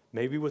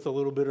 maybe with a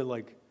little bit of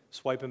like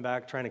swiping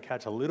back, trying to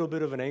catch a little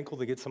bit of an ankle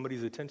to get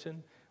somebody's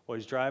attention. while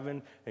he's driving,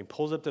 and he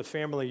pulls up to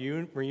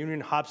family reunion,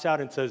 hops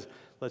out and says,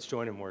 let's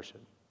join in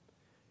worship,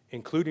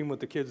 including with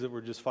the kids that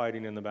were just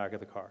fighting in the back of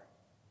the car.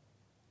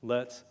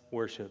 Let's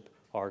worship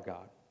our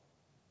God.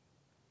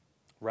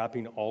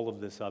 Wrapping all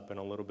of this up and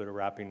a little bit of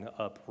wrapping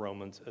up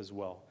Romans as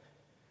well.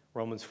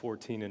 Romans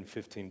 14 and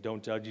 15,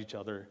 don't judge each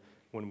other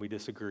when we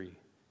disagree.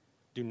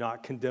 Do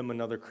not condemn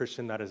another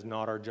Christian. That is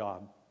not our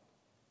job.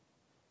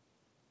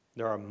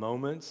 There are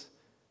moments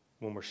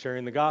when we're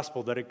sharing the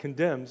gospel that it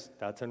condemns.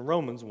 That's in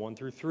Romans 1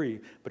 through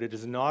 3. But it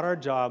is not our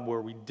job where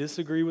we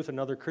disagree with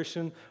another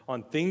Christian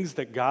on things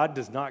that God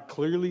does not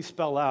clearly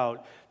spell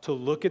out to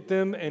look at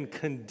them and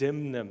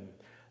condemn them.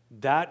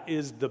 That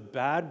is the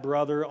bad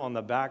brother on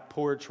the back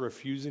porch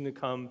refusing to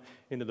come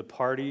into the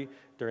party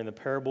during the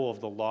parable of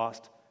the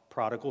lost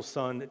prodigal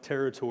son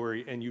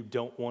territory, and you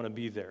don't want to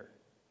be there.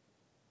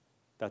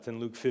 That's in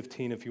Luke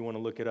 15 if you want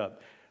to look it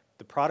up.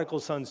 The prodigal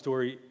son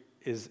story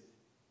is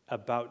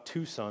about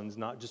two sons,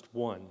 not just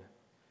one.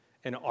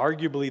 And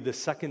arguably the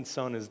second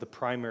son is the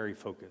primary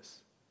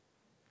focus.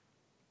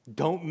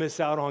 Don't miss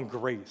out on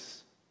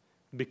grace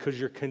because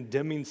you're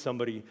condemning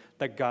somebody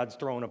that God's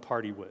throwing a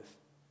party with.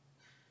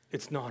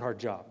 It's not our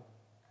job.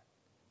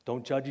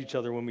 Don't judge each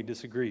other when we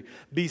disagree.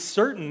 Be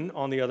certain,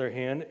 on the other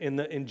hand, in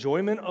the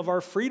enjoyment of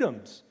our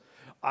freedoms.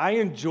 I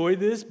enjoy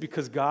this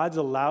because God's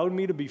allowed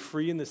me to be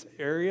free in this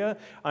area.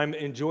 I'm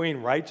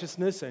enjoying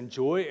righteousness and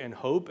joy and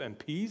hope and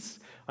peace.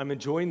 I'm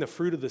enjoying the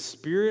fruit of the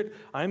Spirit.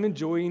 I'm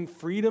enjoying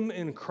freedom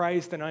in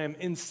Christ, and I am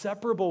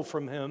inseparable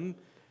from Him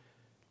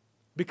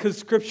because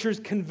Scripture's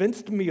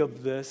convinced me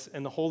of this,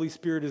 and the Holy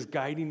Spirit is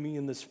guiding me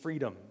in this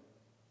freedom.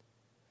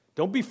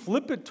 Don't be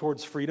flippant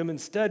towards freedom.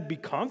 Instead, be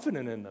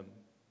confident in them.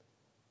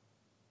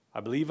 I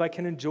believe I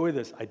can enjoy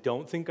this. I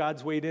don't think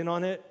God's weighed in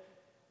on it.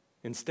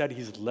 Instead,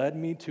 He's led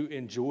me to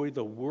enjoy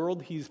the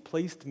world He's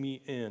placed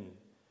me in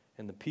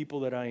and the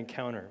people that I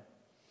encounter.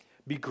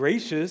 Be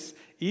gracious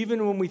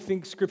even when we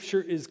think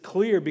Scripture is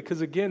clear,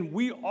 because again,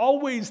 we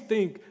always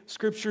think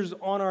Scripture's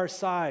on our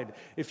side.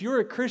 If you're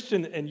a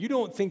Christian and you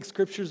don't think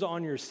Scripture's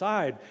on your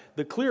side,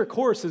 the clear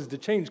course is to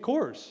change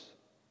course.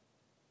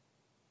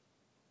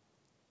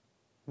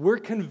 We're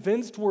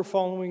convinced we're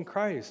following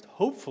Christ,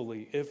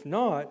 hopefully. If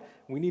not,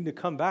 we need to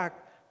come back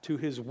to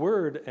His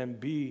Word and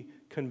be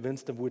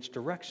convinced of which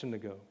direction to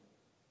go.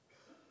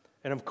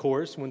 And of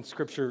course, when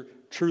Scripture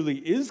truly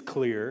is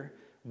clear,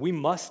 we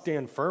must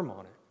stand firm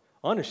on it,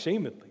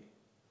 unashamedly.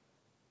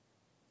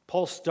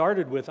 Paul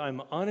started with,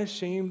 I'm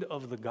unashamed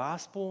of the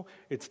gospel.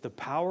 It's the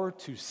power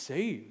to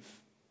save.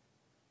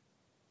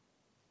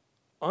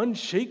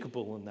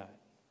 Unshakable in that.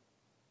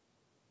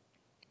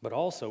 But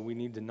also, we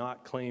need to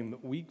not claim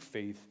weak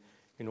faith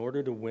in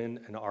order to win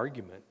an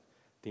argument.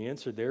 The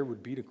answer there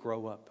would be to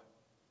grow up.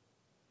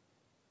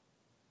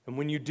 And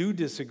when you do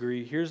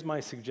disagree, here's my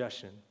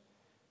suggestion.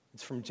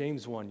 It's from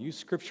James 1. Use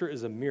Scripture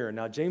as a mirror.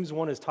 Now, James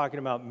 1 is talking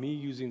about me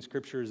using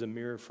Scripture as a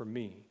mirror for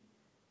me.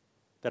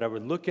 That I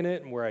would look in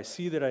it, and where I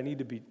see that I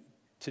need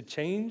to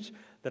change,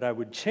 that I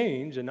would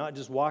change and not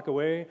just walk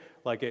away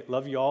like a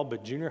love you all,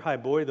 but junior high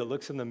boy that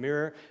looks in the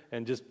mirror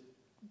and just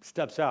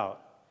steps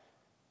out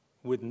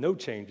with no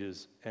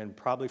changes and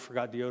probably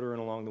forgot deodorant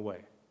along the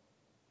way.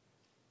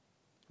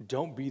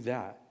 Don't be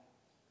that.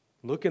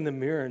 Look in the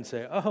mirror and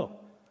say, oh,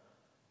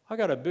 I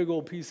got a big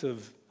old piece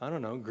of,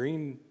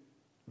 green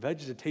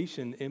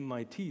vegetation in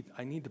my teeth.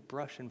 I need to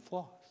brush and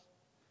floss.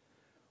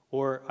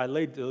 Or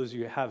those of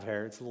you who have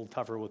hair, it's a little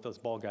tougher with those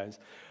bald guys.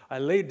 I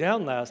laid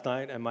down last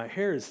night and my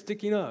hair is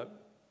sticking up.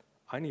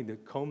 I need to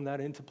comb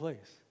that into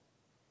place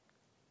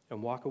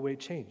and walk away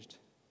changed.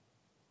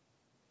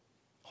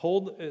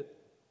 Hold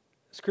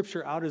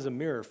Scripture out as a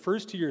mirror,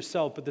 first to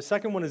yourself, but the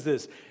second one is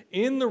this.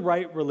 In the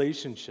right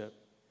relationship,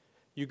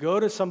 you go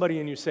to somebody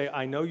and you say,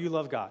 I know you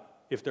love God,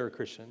 if they're a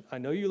Christian. I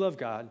know you love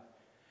God,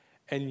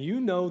 and you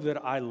know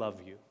that I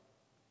love you.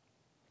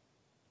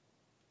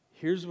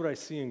 Here's what I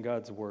see in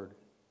God's Word.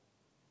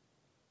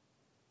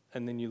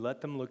 And then you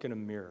let them look in a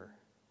mirror.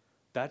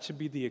 That should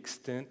be the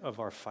extent of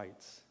our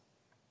fights,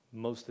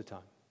 most of the time.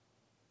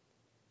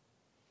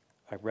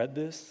 I read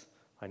this.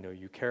 I know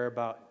you care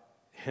about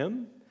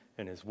Him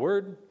and His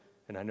Word,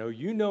 and I know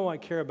you know I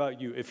care about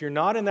you. If you're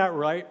not in that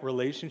right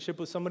relationship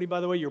with somebody,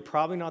 by the way, you're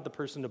probably not the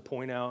person to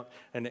point out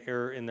an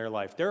error in their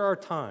life. There are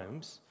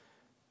times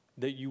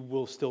that you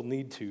will still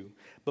need to,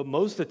 but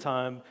most of the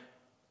time,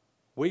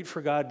 wait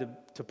for God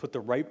to put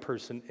the right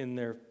person in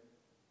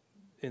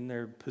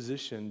their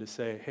position to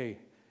say, hey,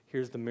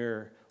 here's the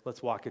mirror,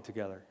 let's walk it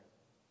together.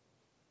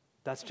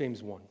 That's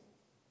James 1.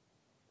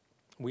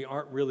 We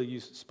aren't really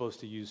supposed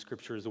to use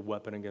Scripture as a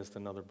weapon against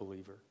another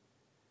believer.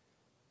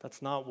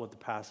 That's not what the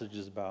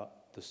passages about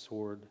the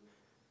sword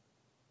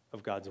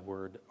of God's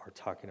Word are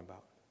talking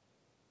about.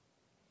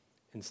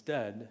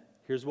 Instead,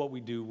 here's what we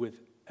do with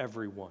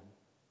everyone.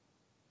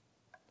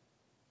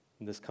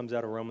 And this comes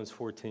out of Romans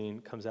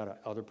 14, comes out of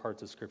other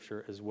parts of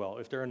Scripture as well.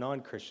 If they're a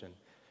non-Christian,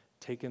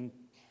 take them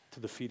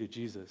to the feet of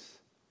Jesus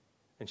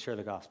and share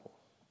the gospel.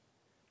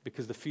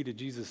 Because the feet of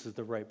Jesus is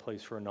the right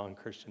place for a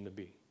non-Christian to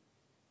be.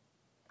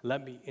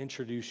 Let me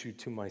introduce you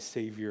to my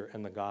Savior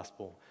and the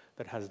gospel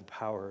that has the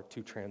power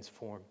to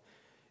transform.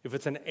 If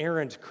it's an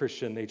errant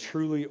Christian, they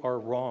truly are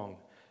wrong.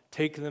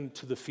 Take them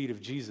to the feet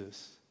of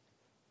Jesus.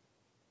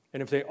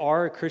 And if they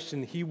are a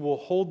Christian, he will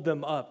hold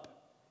them up.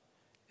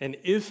 And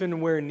if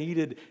and where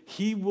needed,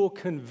 he will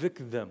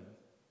convict them.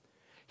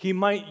 He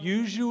might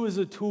use you as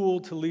a tool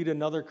to lead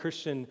another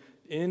Christian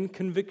in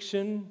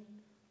conviction,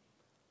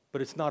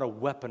 but it's not a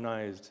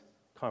weaponized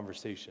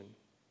conversation.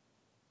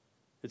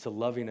 It's a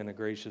loving and a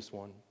gracious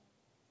one.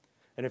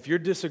 And if you're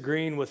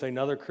disagreeing with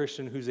another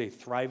Christian who's a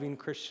thriving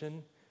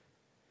Christian,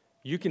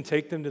 you can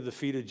take them to the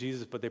feet of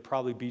Jesus, but they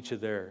probably beat you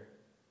there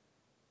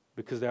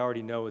because they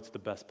already know it's the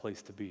best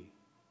place to be.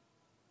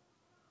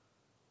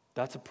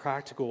 That's a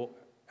practical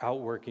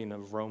outworking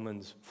of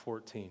Romans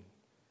 14.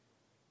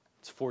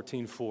 It's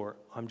 14:4.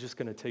 I'm just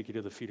going to take you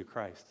to the feet of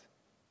Christ.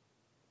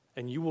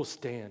 And you will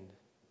stand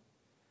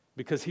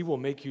because he will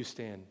make you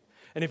stand.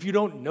 And if you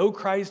don't know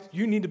Christ,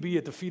 you need to be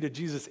at the feet of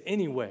Jesus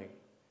anyway.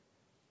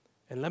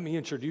 And let me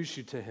introduce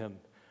you to him,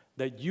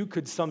 that you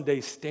could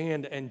someday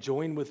stand and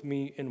join with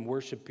me in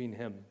worshiping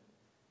him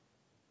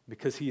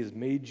because he has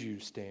made you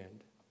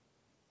stand.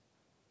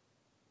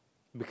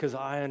 Because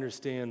I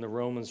understand the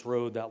Romans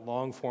road, that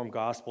long-form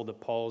gospel that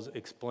Paul's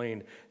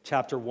explained,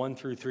 chapter 1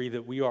 through 3,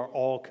 that we are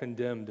all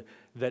condemned,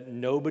 that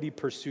nobody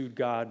pursued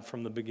God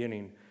from the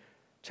beginning.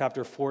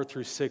 Chapter 4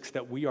 through 6,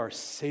 that we are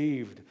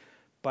saved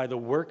by the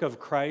work of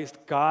Christ.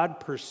 God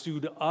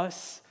pursued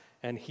us,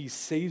 and he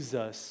saves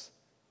us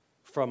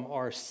from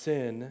our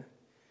sin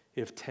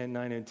if 10,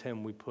 9, and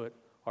 10 we put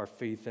our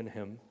faith in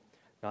him.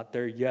 Not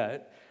there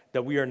yet.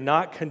 That we are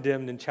not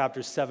condemned in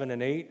chapters 7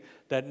 and 8,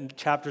 that in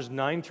chapters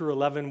 9 through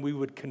 11 we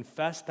would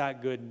confess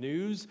that good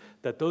news,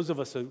 that those of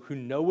us who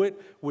know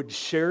it would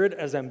share it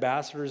as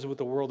ambassadors with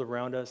the world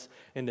around us,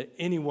 and that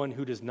anyone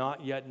who does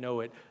not yet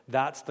know it,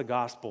 that's the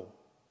gospel.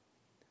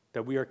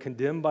 That we are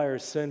condemned by our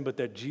sin, but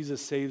that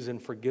Jesus saves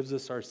and forgives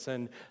us our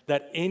sin,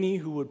 that any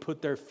who would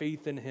put their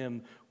faith in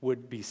him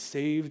would be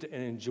saved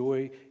and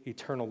enjoy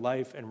eternal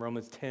life. And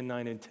Romans 10,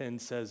 9, and 10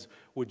 says,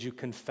 would you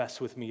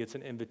confess with me? It's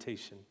an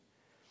invitation.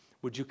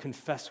 Would you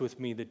confess with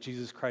me that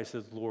Jesus Christ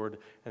is Lord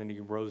and that he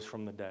rose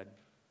from the dead?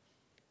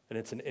 And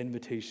it's an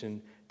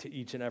invitation to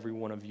each and every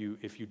one of you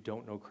if you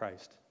don't know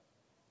Christ.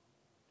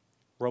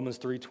 Romans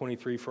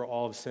 3:23, for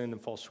all have sinned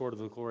and fall short of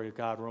the glory of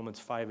God. Romans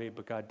 5:8,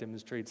 but God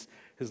demonstrates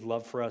his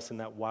love for us in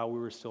that while we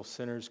were still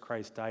sinners,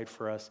 Christ died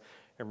for us.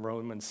 And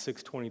Romans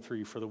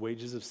 6:23, for the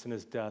wages of sin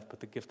is death,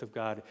 but the gift of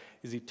God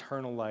is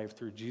eternal life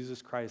through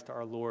Jesus Christ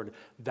our Lord.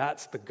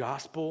 That's the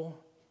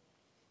gospel.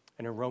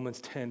 And in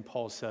Romans 10,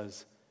 Paul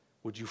says,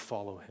 would you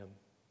follow him?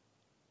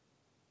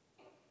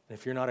 And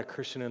if you're not a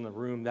Christian in the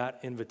room, that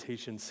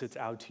invitation sits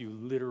out to you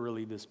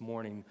literally this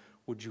morning.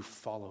 Would you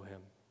follow him?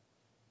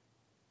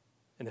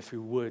 And if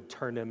you would,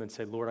 turn to him and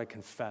say, Lord, I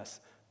confess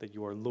that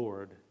you are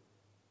Lord.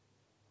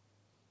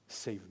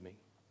 Save me.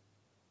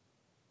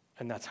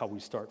 And that's how we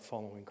start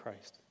following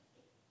Christ.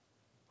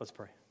 Let's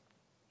pray.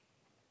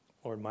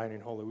 Lord, mighty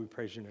and holy, we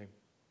praise your name.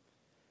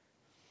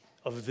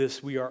 Of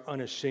this we are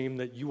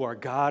unashamed, that you are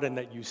God and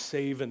that you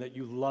save and that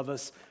you love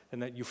us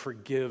and that you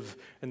forgive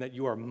and that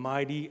you are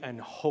mighty and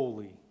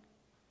holy.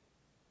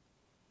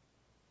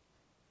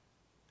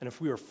 And if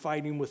we are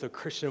fighting with a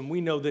Christian, we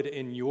know that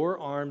in your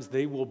arms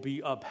they will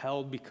be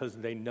upheld because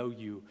they know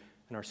you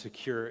and are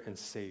secure and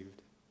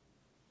saved.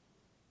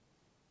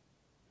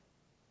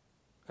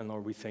 And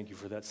Lord, we thank you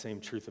for that same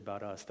truth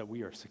about us, that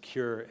we are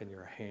secure in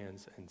your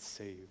hands and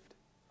saved.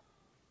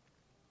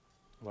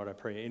 Lord, I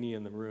pray any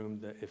in the room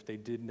that if they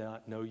did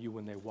not know you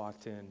when they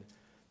walked in,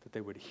 that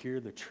they would hear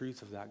the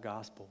truth of that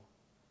gospel,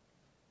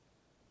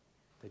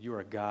 that you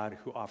are a God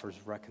who offers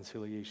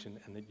reconciliation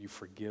and that you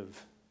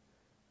forgive,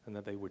 and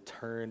that they would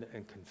turn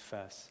and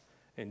confess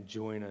and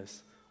join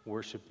us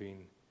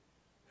worshiping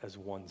as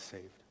one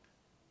saved.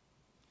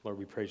 Lord,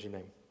 we praise your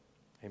name.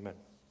 Amen.